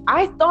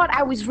 I thought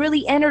I was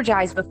really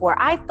energized before.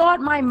 I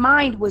thought my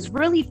mind was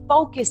really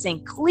focused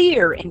and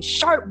clear and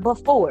sharp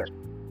before,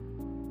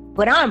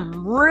 but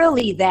I'm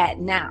really that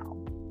now.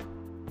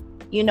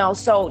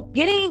 So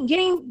getting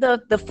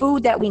the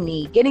food that we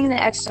need, getting the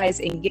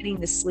exercise, and getting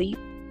the sleep,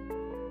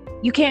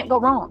 you can't go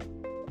wrong.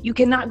 You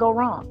cannot go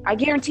wrong. I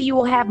guarantee you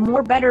will have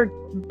more better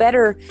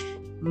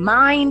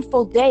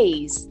mindful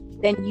days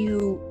than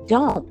you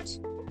don't.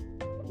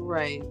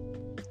 Right.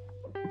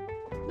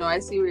 No, I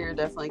see where you're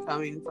definitely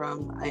coming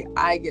from.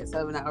 I get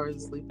 7 hours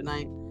of sleep a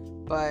night,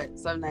 but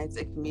some nights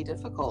it can be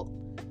difficult.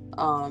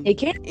 It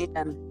can.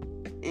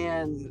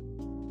 And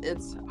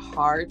it's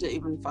hard to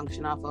even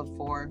function off of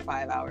 4 or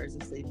 5 hours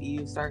of sleep.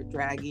 You start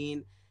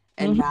dragging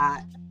and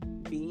not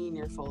being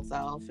your full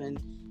self and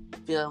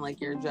feeling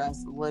like you're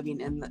just living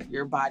in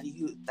your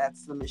body.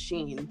 That's the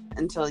machine,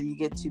 until you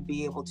get to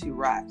be able to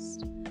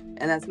rest.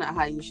 And that's not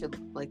how you should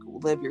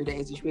live your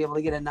days. You should be able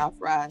to get enough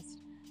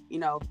rest.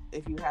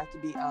 If you have to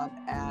be up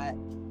at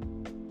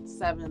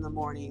 7 in the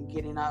morning,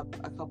 getting up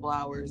a couple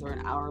hours or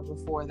an hour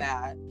before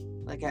that,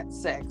 like at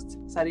 6,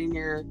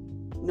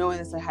 knowing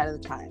this ahead of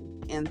the time,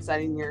 and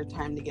setting your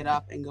time to get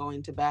up and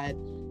going to bed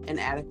in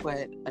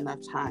adequate enough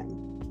time.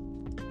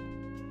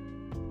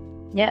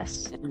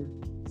 Yes. And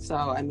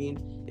so,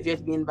 if you have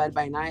to be in bed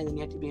by 9, then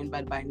you have to be in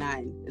bed by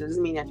 9. It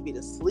doesn't mean you have to be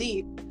to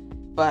sleep,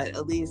 but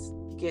at least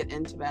get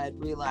into bed,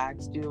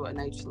 relax, do a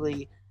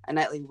nightly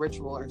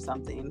ritual or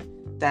something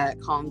that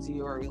calms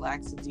you or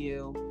relaxes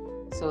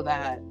you, so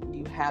that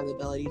you have the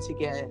ability to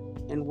get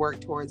and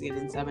work towards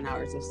getting 7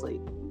 hours of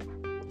sleep.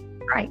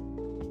 Right.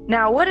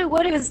 Now, what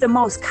is the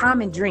most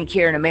common drink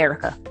here in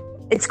America?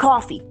 It's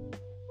coffee.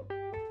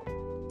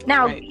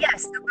 Now, right.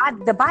 Yes,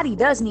 the body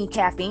does need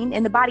caffeine,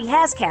 and the body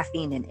has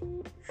caffeine in it.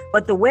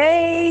 But the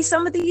way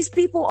some of these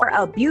people are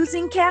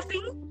abusing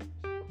caffeine,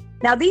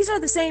 now these are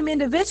the same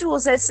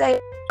individuals that say, I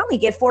only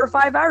get 4 or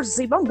 5 hours of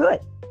sleep, I'm good.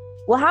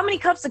 Well, how many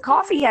cups of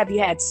coffee have you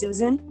had,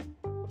 Susan?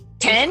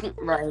 10?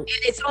 Right. And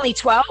it's only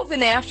 12 in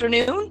the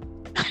afternoon?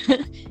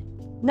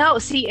 No,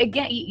 see,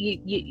 again,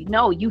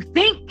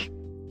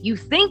 you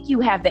think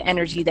you have the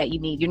energy that you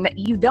need.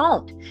 You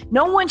don't.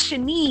 No one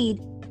should need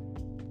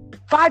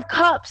 5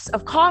 cups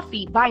of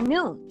coffee by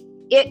noon.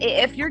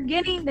 If you're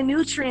getting the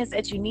nutrients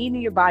that you need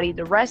in your body,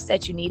 the rest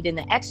that you need, and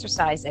the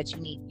exercise that you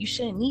need, you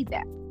shouldn't need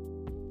that.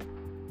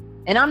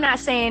 And I'm not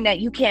saying that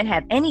you can't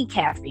have any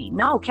caffeine.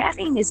 No,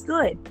 caffeine is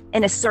good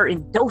in a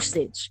certain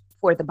dosage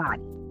for the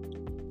body.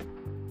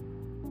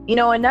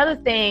 Another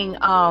thing,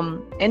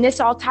 and this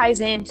all ties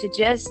into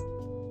just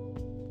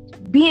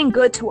being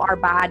good to our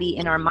body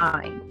and our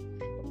mind.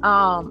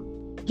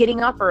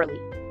 Getting up early.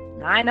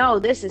 I know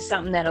this is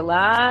something that a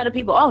lot of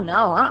people, I'm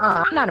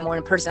not a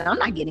morning person. I'm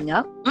not getting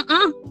up.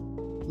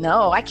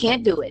 No, I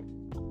can't do it.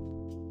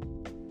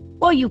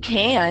 Well, you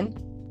can.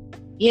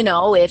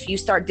 If you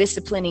start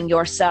disciplining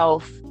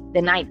yourself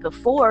the night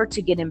before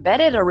to get in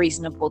bed at a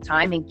reasonable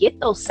time and get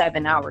those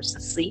 7 hours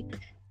of sleep,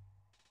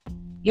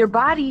 your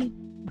body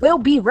will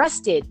be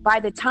rested by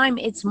the time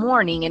it's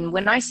morning. And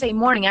when I say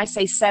morning, I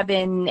say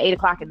 7, 8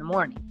 o'clock in the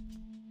morning.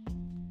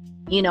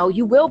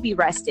 You will be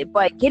rested,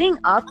 but getting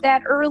up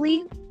that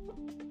early,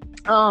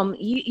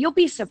 you'll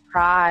be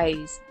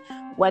surprised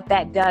what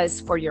that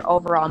does for your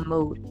overall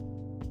mood.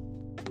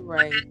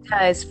 Right. What it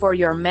does for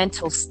your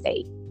mental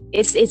state.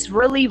 It's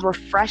really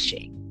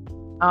refreshing.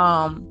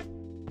 That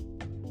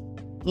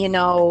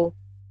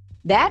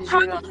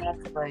part.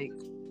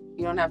 You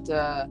don't have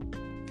to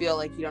feel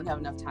like you don't have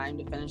enough time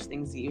to finish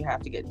things that you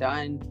have to get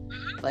done.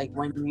 Like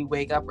when you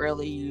wake up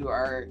early, you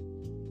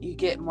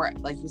get more,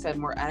 like you said,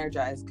 more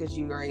energized because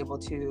you are able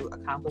to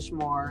accomplish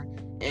more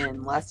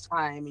in less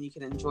time, and you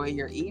can enjoy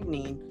your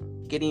evening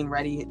getting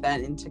ready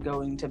then into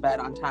going to bed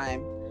on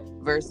time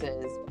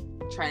versus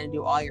trying to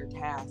do all your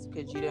tasks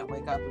because you didn't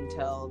wake up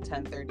until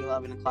 10:30,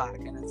 11 o'clock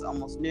and it's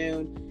almost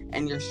noon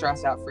and you're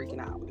stressed out, freaking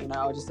out. It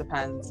just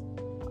depends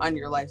on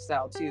your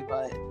lifestyle too,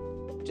 but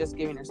just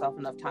giving yourself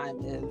enough time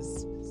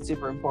is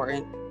super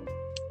important.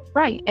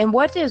 Right. And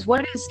what is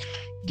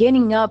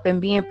getting up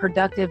and being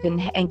productive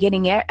and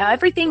getting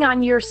everything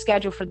on your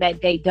schedule for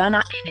that day done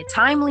in a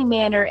timely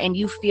manner and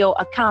you feel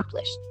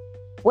accomplished?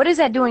 What is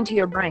that doing to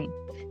your brain?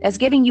 That's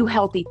giving you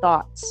healthy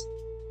thoughts.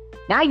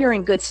 Now you're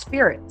in good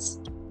spirits.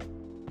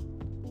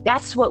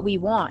 That's what we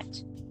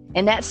want.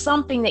 And that's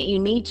something that you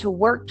need to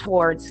work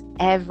towards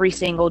every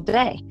single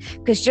day.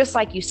 Because just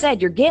like you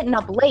said, you're getting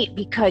up late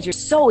because you're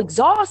so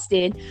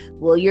exhausted.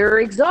 Well,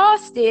 you're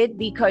exhausted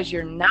because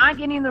you're not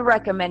getting the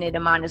recommended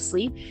amount of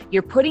sleep.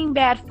 You're putting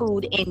bad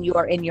food in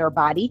your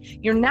body.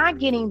 You're not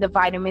getting the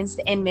vitamins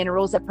and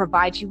minerals that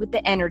provide you with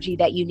the energy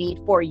that you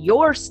need for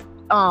your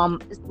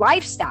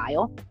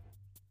lifestyle.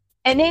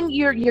 And then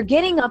you're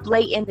getting up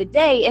late in the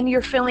day and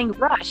you're feeling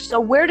rushed. So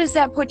where does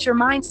that put your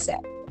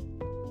mindset?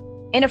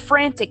 In a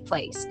frantic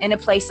place, in a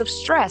place of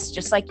stress,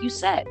 just like you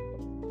said.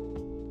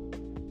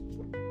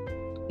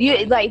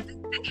 The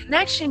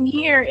connection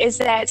here is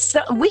that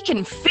we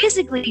can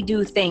physically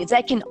do things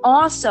that can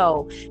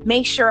also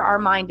make sure our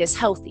mind is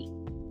healthy.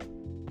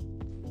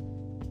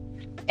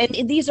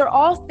 And these are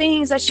all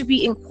things that should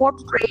be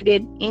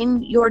incorporated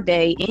in your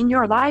day, in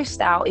your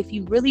lifestyle, if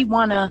you really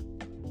want to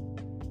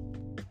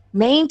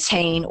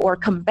maintain or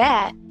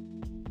combat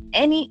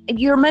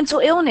your mental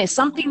illness,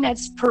 something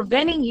that's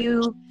preventing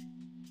you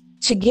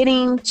to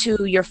getting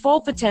to your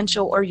full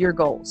potential or your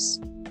goals.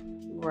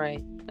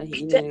 Right.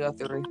 You need to go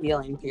through a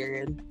healing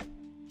period.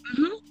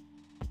 Mm-hmm.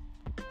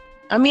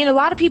 A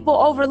lot of people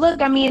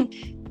overlook. I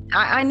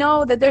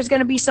know that there's going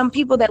to be some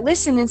people that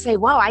listen and say,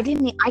 wow, I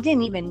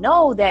didn't even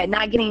know that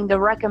not getting the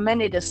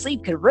recommended of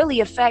sleep could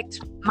really affect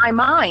my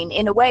mind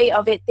in a way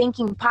of it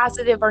thinking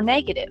positive or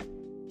negative.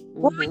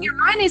 Mm-hmm. Well, when your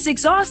mind is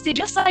exhausted,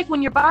 just like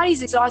when your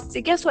body's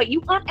exhausted, guess what?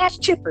 You aren't as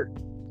chipper.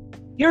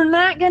 You're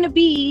not going to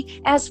be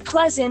as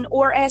pleasant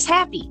or as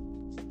happy.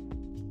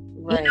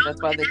 Right.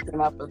 That's why they came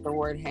up with the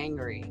word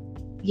hangry.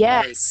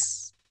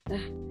 Yes.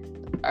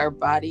 Our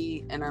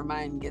body and our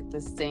mind get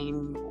the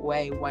same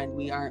way when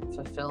we aren't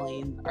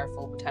fulfilling our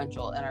full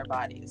potential in our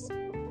bodies.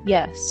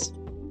 Yes.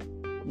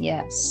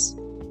 And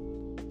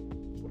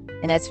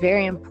that's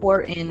very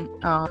important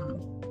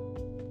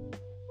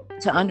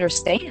to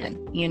understand.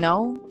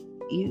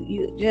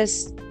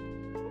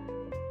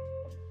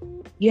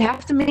 You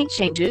have to make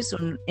changes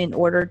in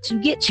order to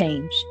get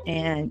change.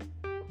 And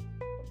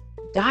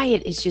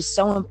diet is just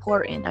so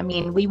important.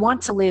 We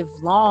want to live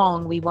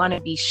long. We want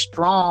to be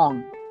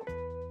strong.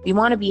 We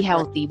want to be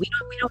healthy. We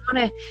don't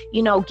want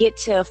to, get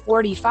to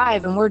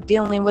 45 and we're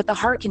dealing with a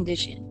heart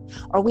condition,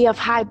 or we have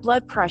high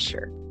blood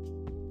pressure,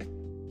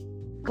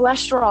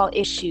 cholesterol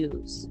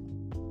issues,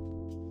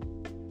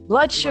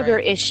 blood sugar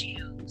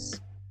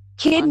issues,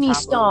 kidney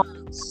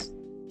stones.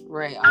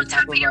 Right. On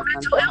top of your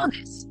mental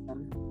illness.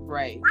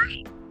 Right.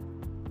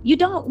 You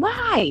don't.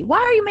 Why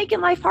are you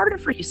making life harder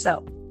for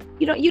yourself?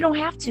 You don't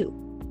have to.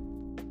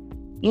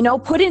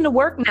 Put in the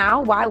work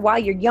now while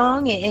you're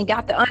young and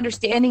got the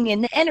understanding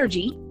and the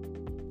energy,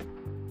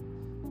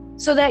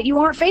 so that you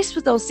aren't faced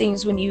with those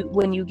things when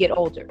you get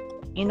older.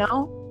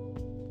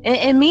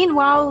 And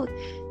meanwhile,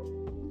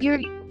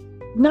 you're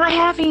not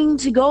having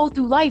to go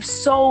through life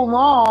so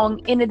long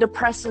in a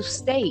depressive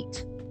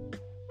state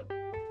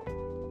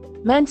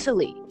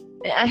mentally.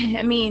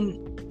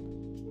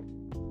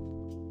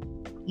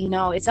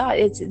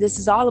 This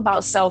is all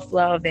about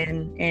self-love,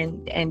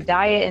 and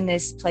diet in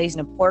this plays an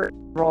important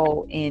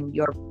role in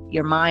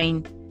your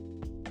mind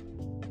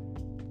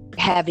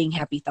having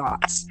happy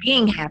thoughts,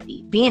 being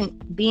happy, being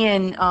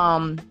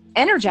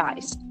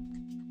energized.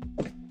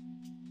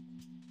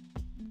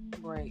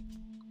 Right.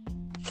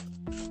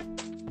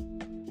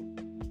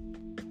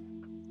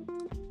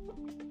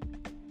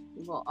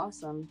 Well,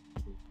 awesome.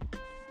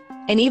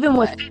 And even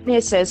with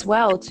fitness as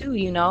well, too,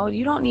 you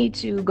don't need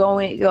to go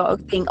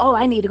think, oh,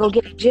 I need to go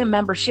get a gym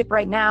membership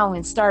right now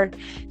and start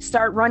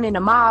running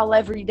a mile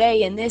every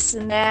day and this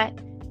and that.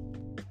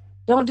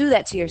 Don't do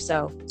that to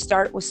yourself.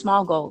 Start with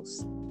small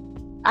goals.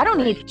 I don't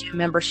need a gym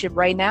membership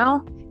right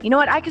now. You know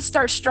what? I could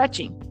start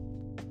stretching.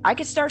 I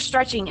could start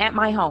stretching at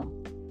my home.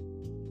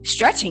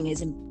 Stretching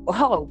is,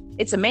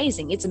 it's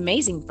amazing. It's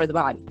amazing for the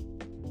body.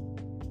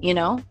 You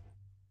know?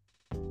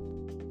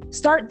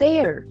 Start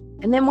there.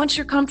 And then once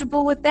you're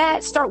comfortable with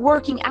that, start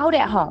working out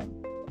at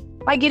home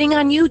by getting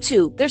on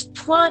YouTube.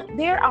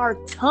 There are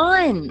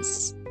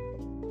tons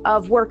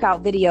of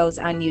workout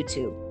videos on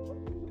YouTube.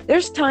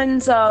 There's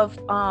tons of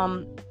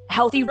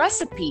healthy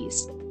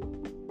recipes.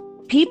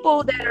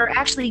 People that are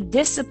actually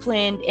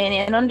disciplined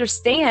and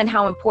understand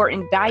how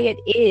important diet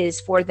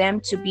is for them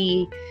to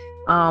be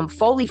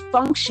fully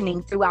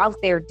functioning throughout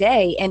their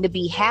day and to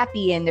be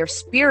happy and their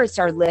spirits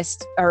are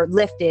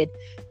lifted.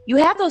 You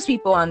have those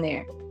people on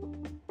there.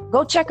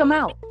 Go check them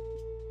out.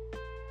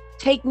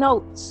 Take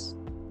notes.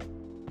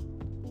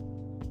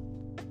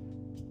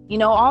 You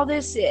know, all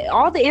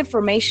the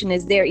information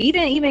is there.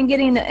 Even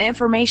getting the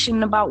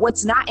information about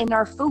what's not in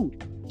our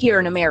food here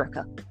in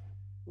America.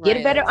 Get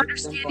a better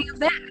understanding of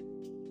that.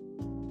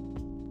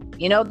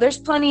 You know, there's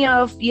plenty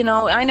of, you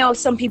know, I know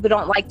some people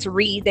don't like to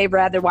read. They'd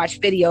rather watch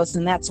videos,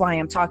 and that's why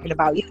I'm talking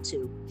about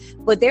YouTube.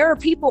 But there are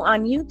people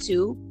on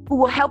YouTube who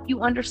will help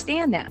you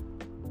understand that.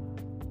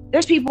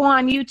 There's people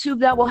on YouTube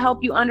that will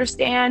help you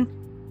understand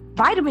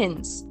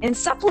vitamins and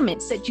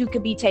supplements that you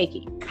could be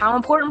taking, how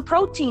important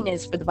protein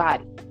is for the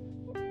body,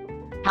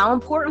 how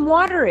important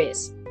water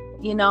is,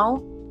 you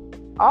know,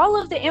 all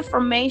of the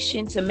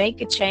information to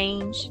make a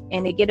change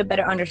and to get a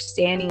better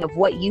understanding of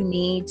what you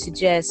need to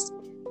just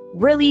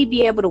really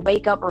be able to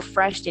wake up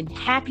refreshed and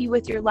happy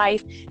with your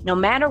life, no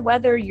matter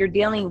whether you're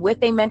dealing with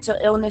a mental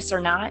illness or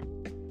not.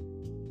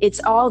 It's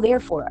all there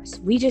for us.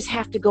 We just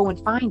have to go and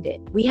find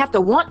it. We have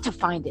to want to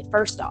find it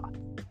first off.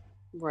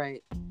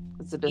 Right.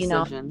 It's a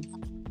decision.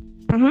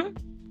 You know?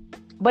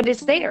 But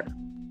it's there.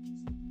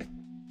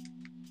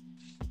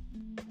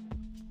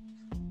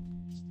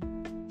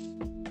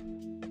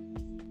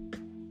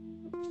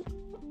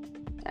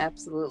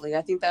 Absolutely.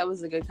 I think that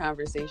was a good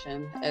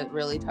conversation. It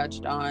really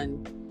touched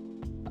on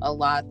a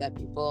lot that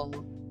people,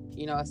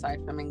 you know,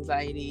 aside from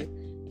anxiety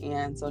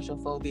and social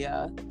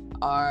phobia,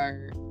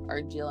 are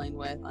dealing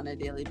with on a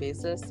daily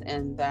basis,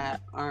 and that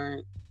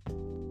aren't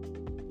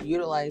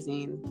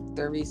utilizing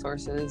their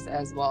resources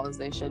as well as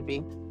they should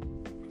be.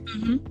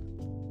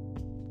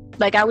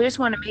 Like, I just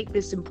want to make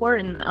this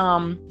important,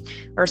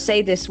 or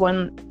say this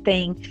one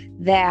thing,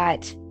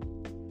 that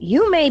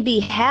you may be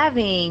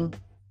having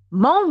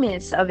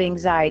moments of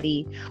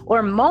anxiety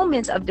or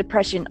moments of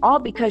depression all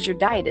because your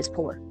diet is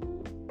poor.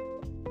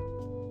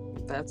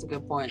 That's a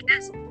good point.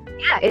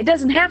 It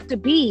doesn't have to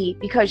be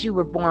because you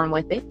were born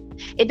with it.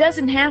 It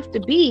doesn't have to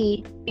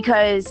be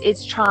because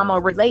it's trauma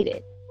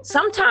related.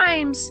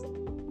 Sometimes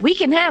we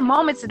can have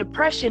moments of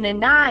depression and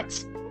not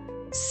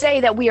say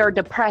that we are a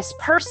depressed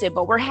person,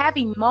 but we're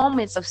having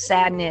moments of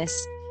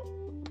sadness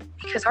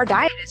because our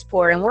diet is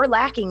poor and we're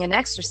lacking in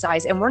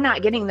exercise and we're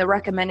not getting the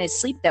recommended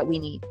sleep that we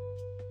need.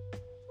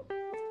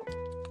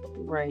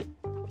 Right.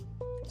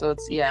 So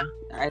it's,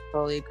 I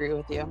totally agree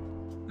with you.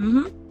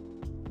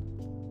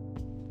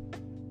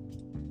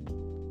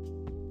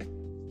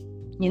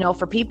 You know,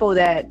 for people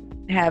that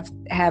have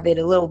it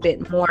a little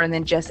bit more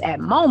than just at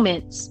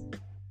moments,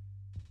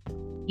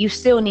 you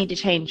still need to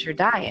change your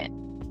diet.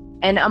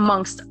 And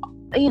amongst,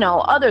 you know,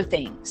 other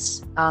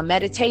things,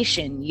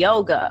 meditation,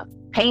 yoga,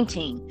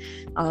 painting,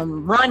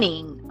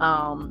 running,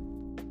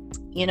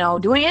 you know,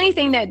 doing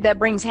anything that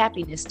brings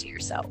happiness to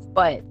yourself.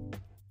 But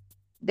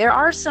there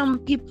are some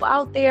people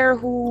out there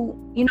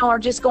who, you know, are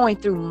just going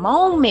through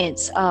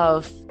moments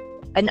of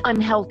an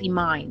unhealthy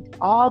mind,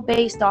 all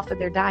based off of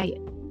their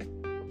diet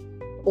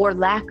or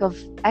lack of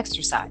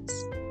exercise.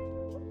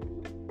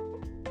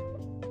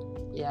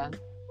 Yeah,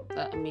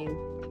 I mean,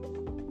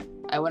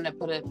 I wouldn't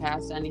put it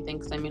past anything,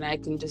 because I mean, I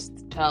can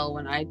just tell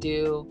when I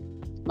do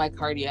my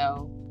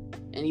cardio,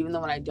 and even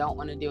though when I don't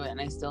want to do it and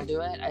I still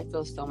do it, I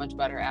feel so much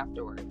better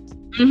afterwards.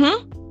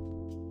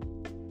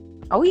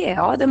 Oh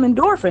yeah, all them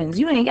endorphins.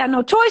 You ain't got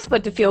no choice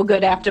but to feel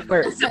good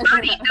afterwards.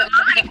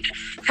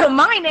 The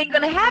mind ain't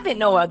gonna have it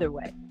no other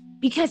way,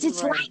 because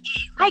it's right.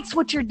 It likes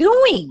what you're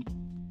doing.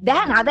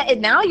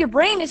 Now your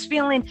brain is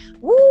feeling,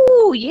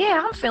 woo,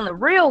 yeah, I'm feeling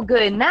real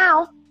good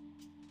now.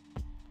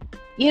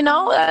 You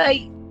know,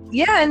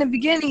 in the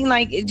beginning,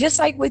 like just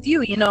like with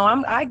you, you know,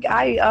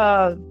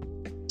 I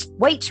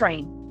weight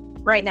train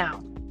right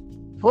now.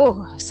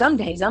 Oh, some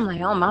days I'm like,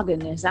 oh my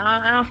goodness,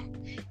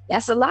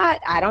 that's a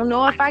lot. I don't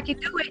know if I can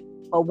do it.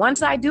 But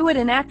once I do it,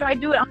 and after I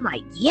do it, I'm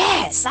like,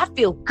 yes, I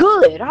feel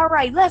good. All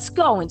right, let's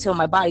go, until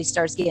my body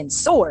starts getting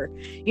sore,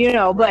 you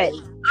know. But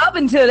up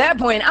until that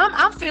point,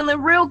 I'm feeling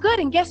real good.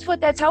 And guess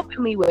what that's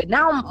helping me with?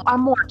 Now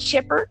I'm more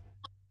chipper.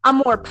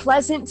 I'm more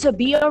pleasant to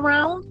be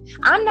around.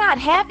 I'm not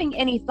having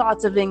any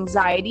thoughts of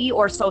anxiety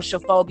or social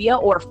phobia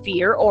or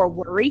fear or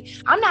worry.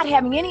 I'm not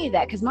having any of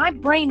that, because my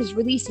brain is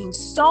releasing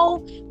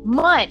so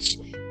much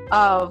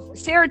of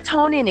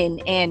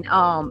serotonin and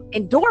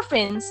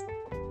endorphins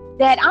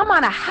that I'm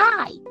on a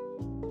high.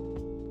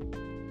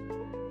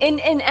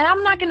 And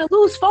I'm not going to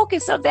lose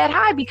focus of that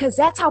high, because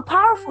that's how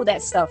powerful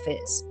that stuff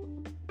is.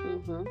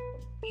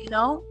 you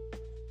know?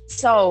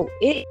 So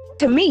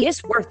to me,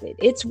 it's worth it.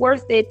 It's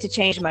worth it to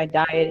change my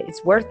diet.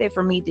 It's worth it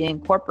for me to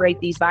incorporate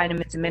these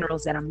vitamins and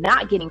minerals that I'm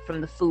not getting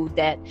from the food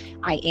that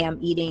I am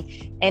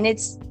eating. And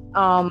it's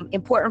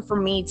important for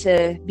me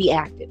to be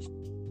active,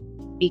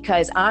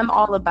 because I'm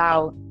all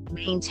about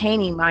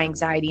maintaining my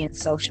anxiety and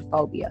social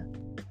phobia,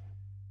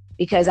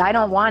 because I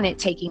don't want it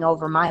taking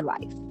over my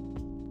life.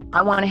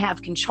 I want to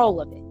have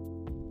control of it.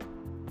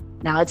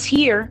 Now it's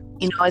here,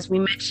 as we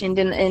mentioned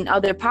in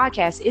other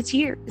podcasts, it's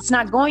here. It's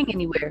not going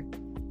anywhere.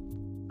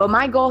 But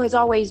my goal has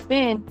always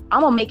been, I'm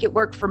going to make it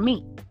work for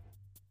me.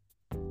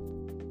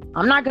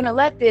 I'm not going to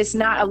let this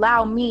not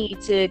allow me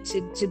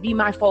to be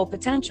my full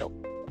potential.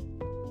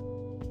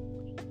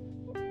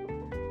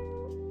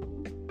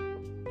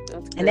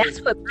 And that's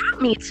what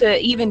brought me to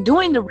even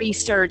doing the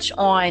research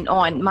on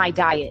my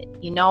diet,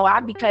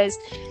 because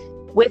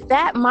with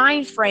that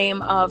mind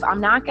frame of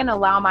I'm not going to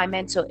allow my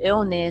mental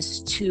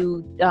illness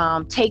to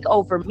take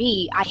over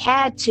me, I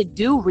had to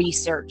do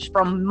research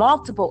from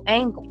multiple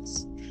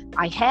angles.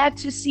 I had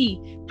to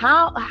see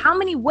how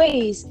many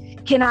ways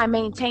can I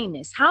maintain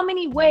this? How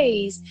many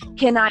ways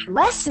can I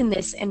lessen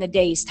this in a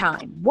day's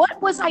time?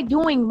 What was I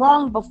doing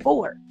wrong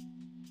before?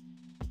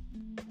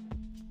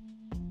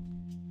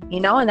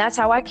 And that's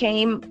how I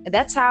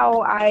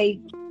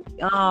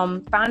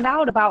found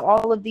out about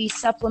all of these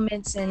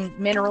supplements and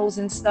minerals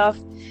and stuff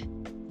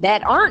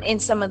that aren't in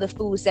some of the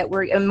foods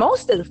and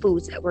most of the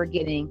foods that we're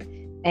getting.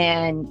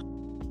 And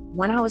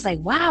when I was like,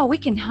 wow, we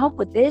can help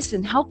with this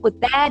and help with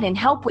that and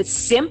help with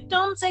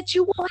symptoms that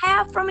you will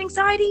have from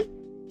anxiety.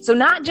 So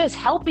not just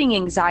helping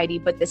anxiety,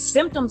 but the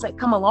symptoms that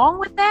come along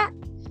with that.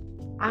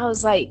 I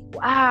was like,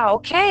 wow,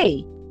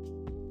 okay.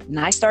 And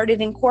I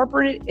started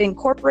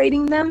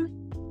incorporating them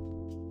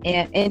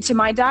into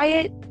my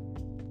diet.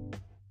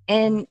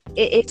 And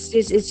it's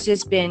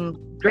just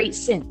been great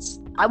since.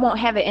 I won't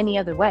have it any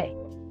other way.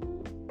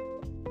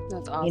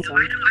 That's awesome.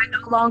 I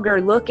no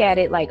longer look at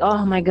it like,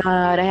 oh my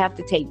God, I have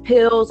to take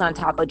pills on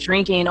top of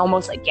drinking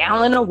almost a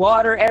gallon of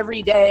water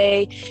every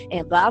day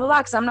and blah, blah, blah.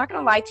 Because I'm not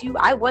going to lie to you.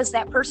 I was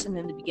that person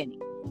in the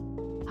beginning.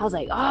 I was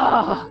like,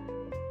 oh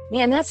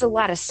man, that's a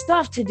lot of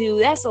stuff to do.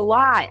 That's a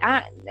lot.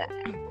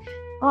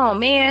 Oh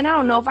man, I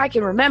don't know if I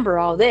can remember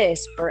all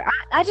this, or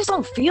I just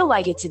don't feel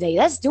like it today.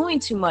 That's doing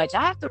too much.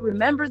 I have to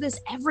remember this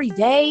every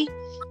day.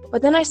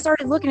 But then I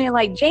started looking at it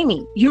like,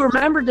 Jamie, you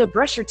remember to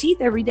brush your teeth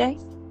every day.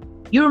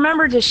 You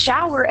remember to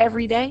shower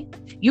every day.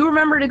 You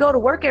remember to go to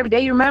work every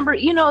day. You remember,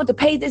 to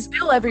pay this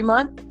bill every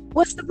month.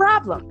 What's the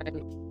problem?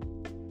 Right.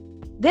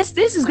 This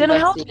is going to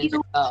help you.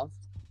 Yourself.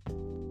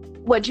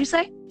 What'd you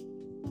say?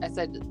 I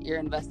said you're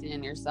investing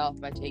in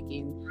yourself by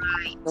taking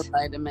the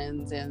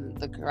vitamins and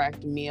the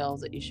correct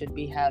meals that you should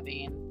be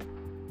having.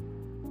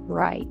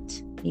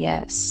 Right.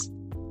 Yes.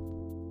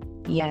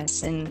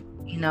 And,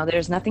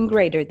 there's nothing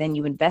greater than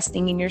you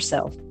investing in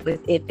yourself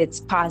if it's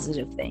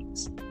positive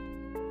things.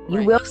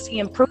 You will see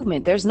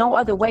improvement. There's no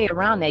other way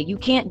around that. You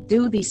can't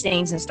do these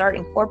things and start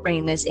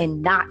incorporating this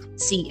and not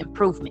see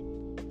improvement.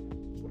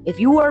 If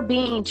you are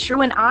being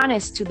true and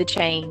honest to the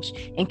change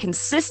and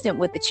consistent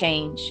with the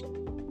change,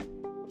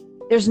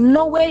 there's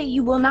no way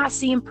you will not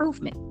see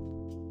improvement.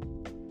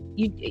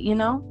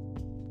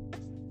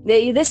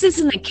 This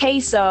isn't a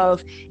case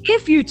of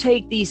if you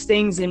take these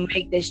things and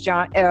make this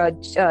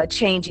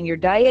change in your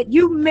diet,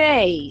 you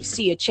may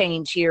see a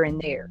change here and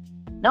there.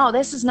 No,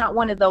 this is not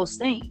one of those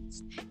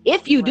things.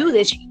 If you do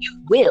this,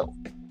 you will.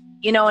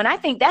 And I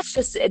think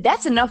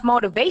that's enough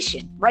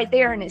motivation right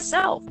there in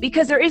itself,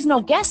 because there is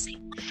no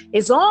guessing.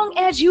 As long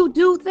as you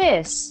do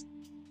this,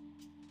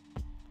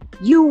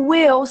 you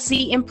will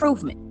see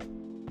improvement.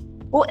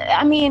 Well,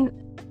 I mean,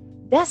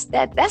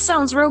 that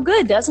sounds real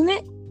good, doesn't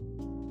it?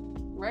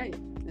 Right,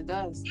 it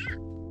does.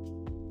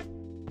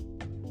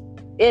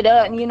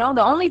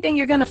 The only thing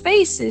you're going to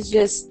face is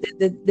just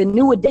the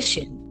new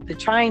addition, the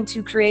trying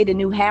to create a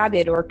new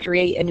habit or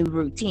create a new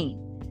routine.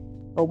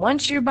 But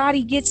once your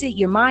body gets it,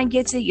 your mind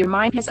gets it, your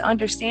mind has an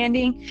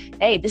understanding,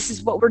 hey, this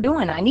is what we're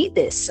doing. I need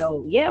this.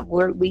 So yeah,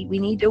 we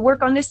need to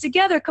work on this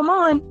together. Come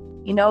on.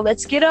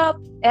 Let's get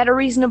up at a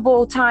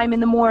reasonable time in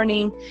the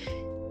morning.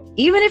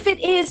 Even if it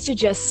is to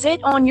just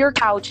sit on your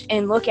couch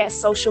and look at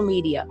social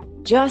media,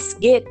 just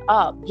get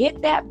up,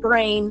 get that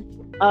brain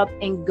up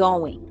and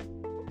going.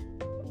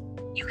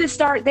 You can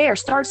start there,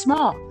 start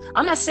small.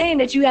 I'm not saying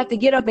that you have to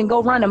get up and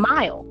go run a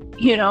mile,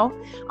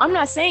 I'm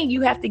not saying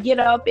you have to get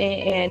up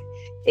and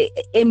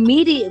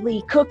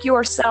immediately cook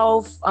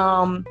yourself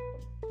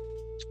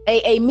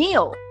a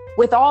meal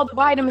with all the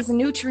vitamins and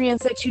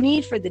nutrients that you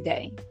need for the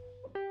day.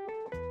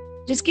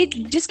 Just get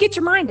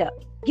your mind up.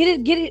 Get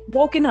it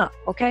woken up,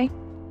 okay?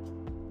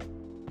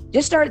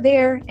 Just start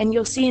there and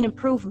you'll see an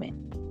improvement.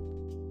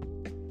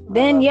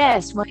 Then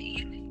yes,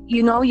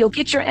 you'll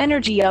get your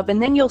energy up,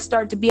 and then you'll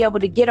start to be able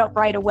to get up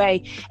right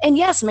away. And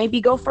yes, maybe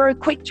go for a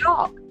quick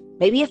jog,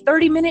 maybe a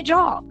 30-minute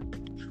jog,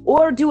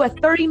 or do a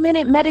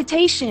 30-minute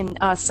meditation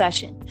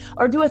session,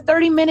 or do a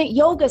 30-minute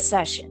yoga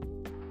session,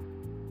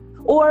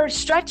 or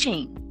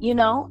stretching,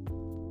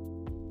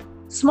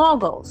 small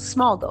goals.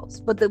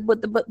 But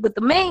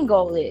the main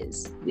goal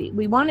is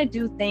we want to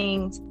do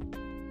things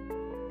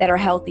that are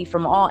healthy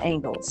from all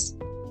angles,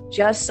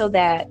 just so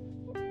that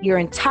your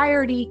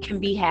entirety can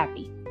be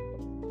happy.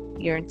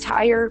 Your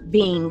entire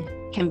being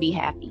can be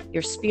happy.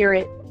 Your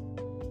spirit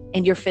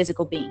and your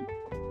physical being.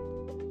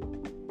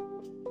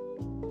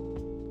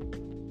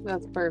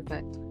 That's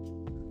perfect.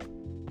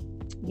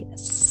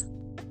 Yes.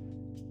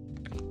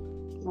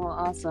 Well,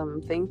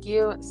 awesome. Thank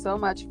you so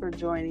much for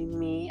joining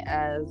me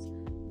as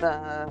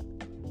the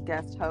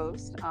guest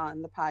host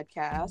on the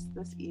podcast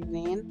this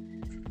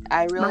evening.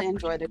 I really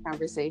enjoyed the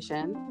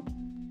conversation.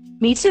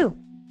 Me too.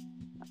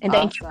 And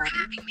awesome. Thank you for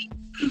having me.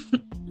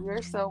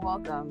 You're so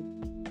welcome.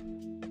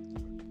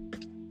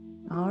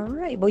 All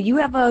right. Well, you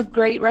have a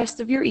great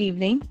rest of your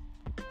evening.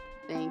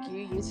 Thank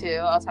you. You too.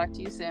 I'll talk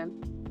to you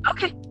soon.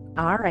 Okay.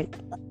 All right.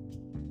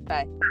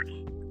 Bye.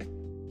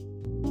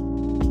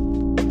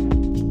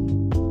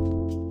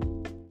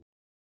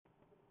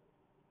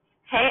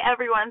 Hey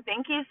everyone,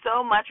 thank you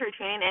so much for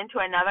tuning in to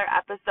another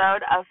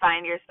episode of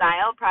Find Your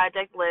Style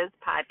Project Liz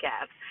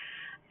podcast.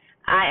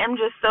 I am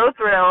just so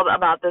thrilled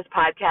about this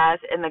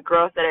podcast and the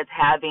growth that it's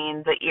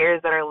having, the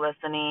ears that are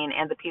listening,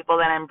 and the people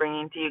that I'm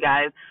bringing to you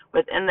guys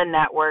within the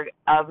network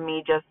of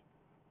me just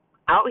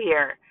out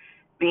here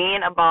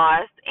being a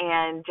boss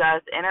and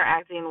just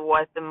interacting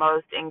with the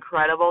most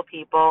incredible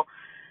people.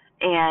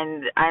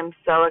 And I'm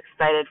so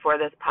excited for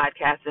this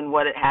podcast and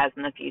what it has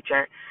in the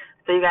future.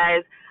 So you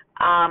guys,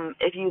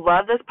 if you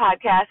love this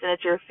podcast and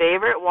it's your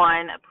favorite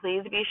one,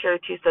 please be sure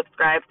to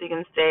subscribe so you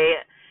can stay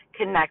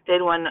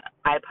connected when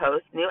I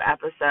post new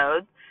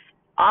episodes.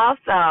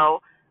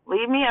 Also,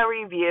 leave me a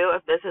review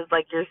if this is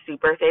like your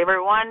super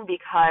favorite one,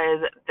 because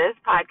this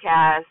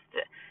podcast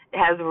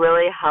has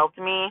really helped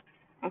me,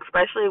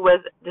 especially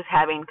with just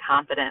having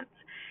confidence.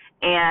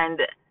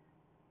 And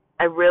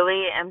I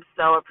really am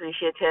so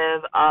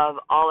appreciative of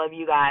all of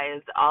you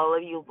guys, all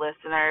of you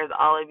listeners,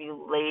 all of you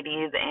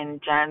ladies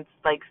and gents.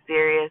 Like,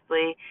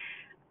 seriously,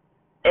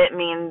 it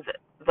means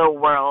the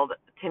world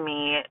to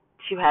me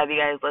to have you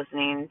guys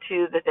listening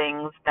to the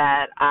things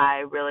that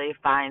I really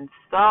find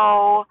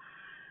so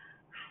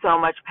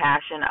much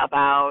passion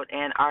about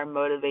and are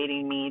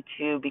motivating me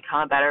to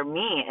become a better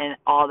me in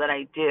all that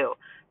I do.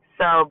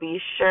 So be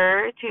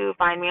sure to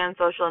find me on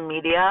social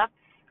media.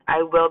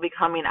 I will be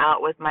coming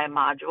out with my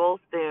module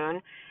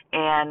soon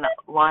and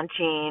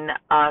launching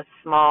a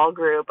small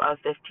group of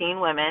 15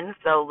 women.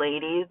 So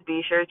ladies,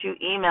 be sure to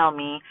email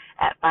me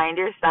at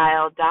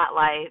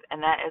findyourstyle.life,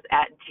 and that is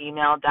at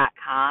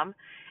gmail.com.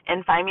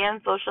 And find me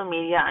on social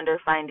media under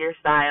Find Your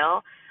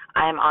Style.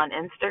 I'm on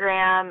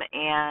Instagram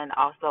and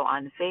also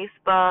on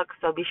Facebook,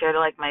 so be sure to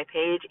like my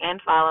page and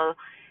follow.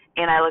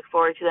 And I look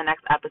forward to the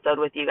next episode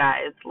with you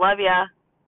guys. Love ya.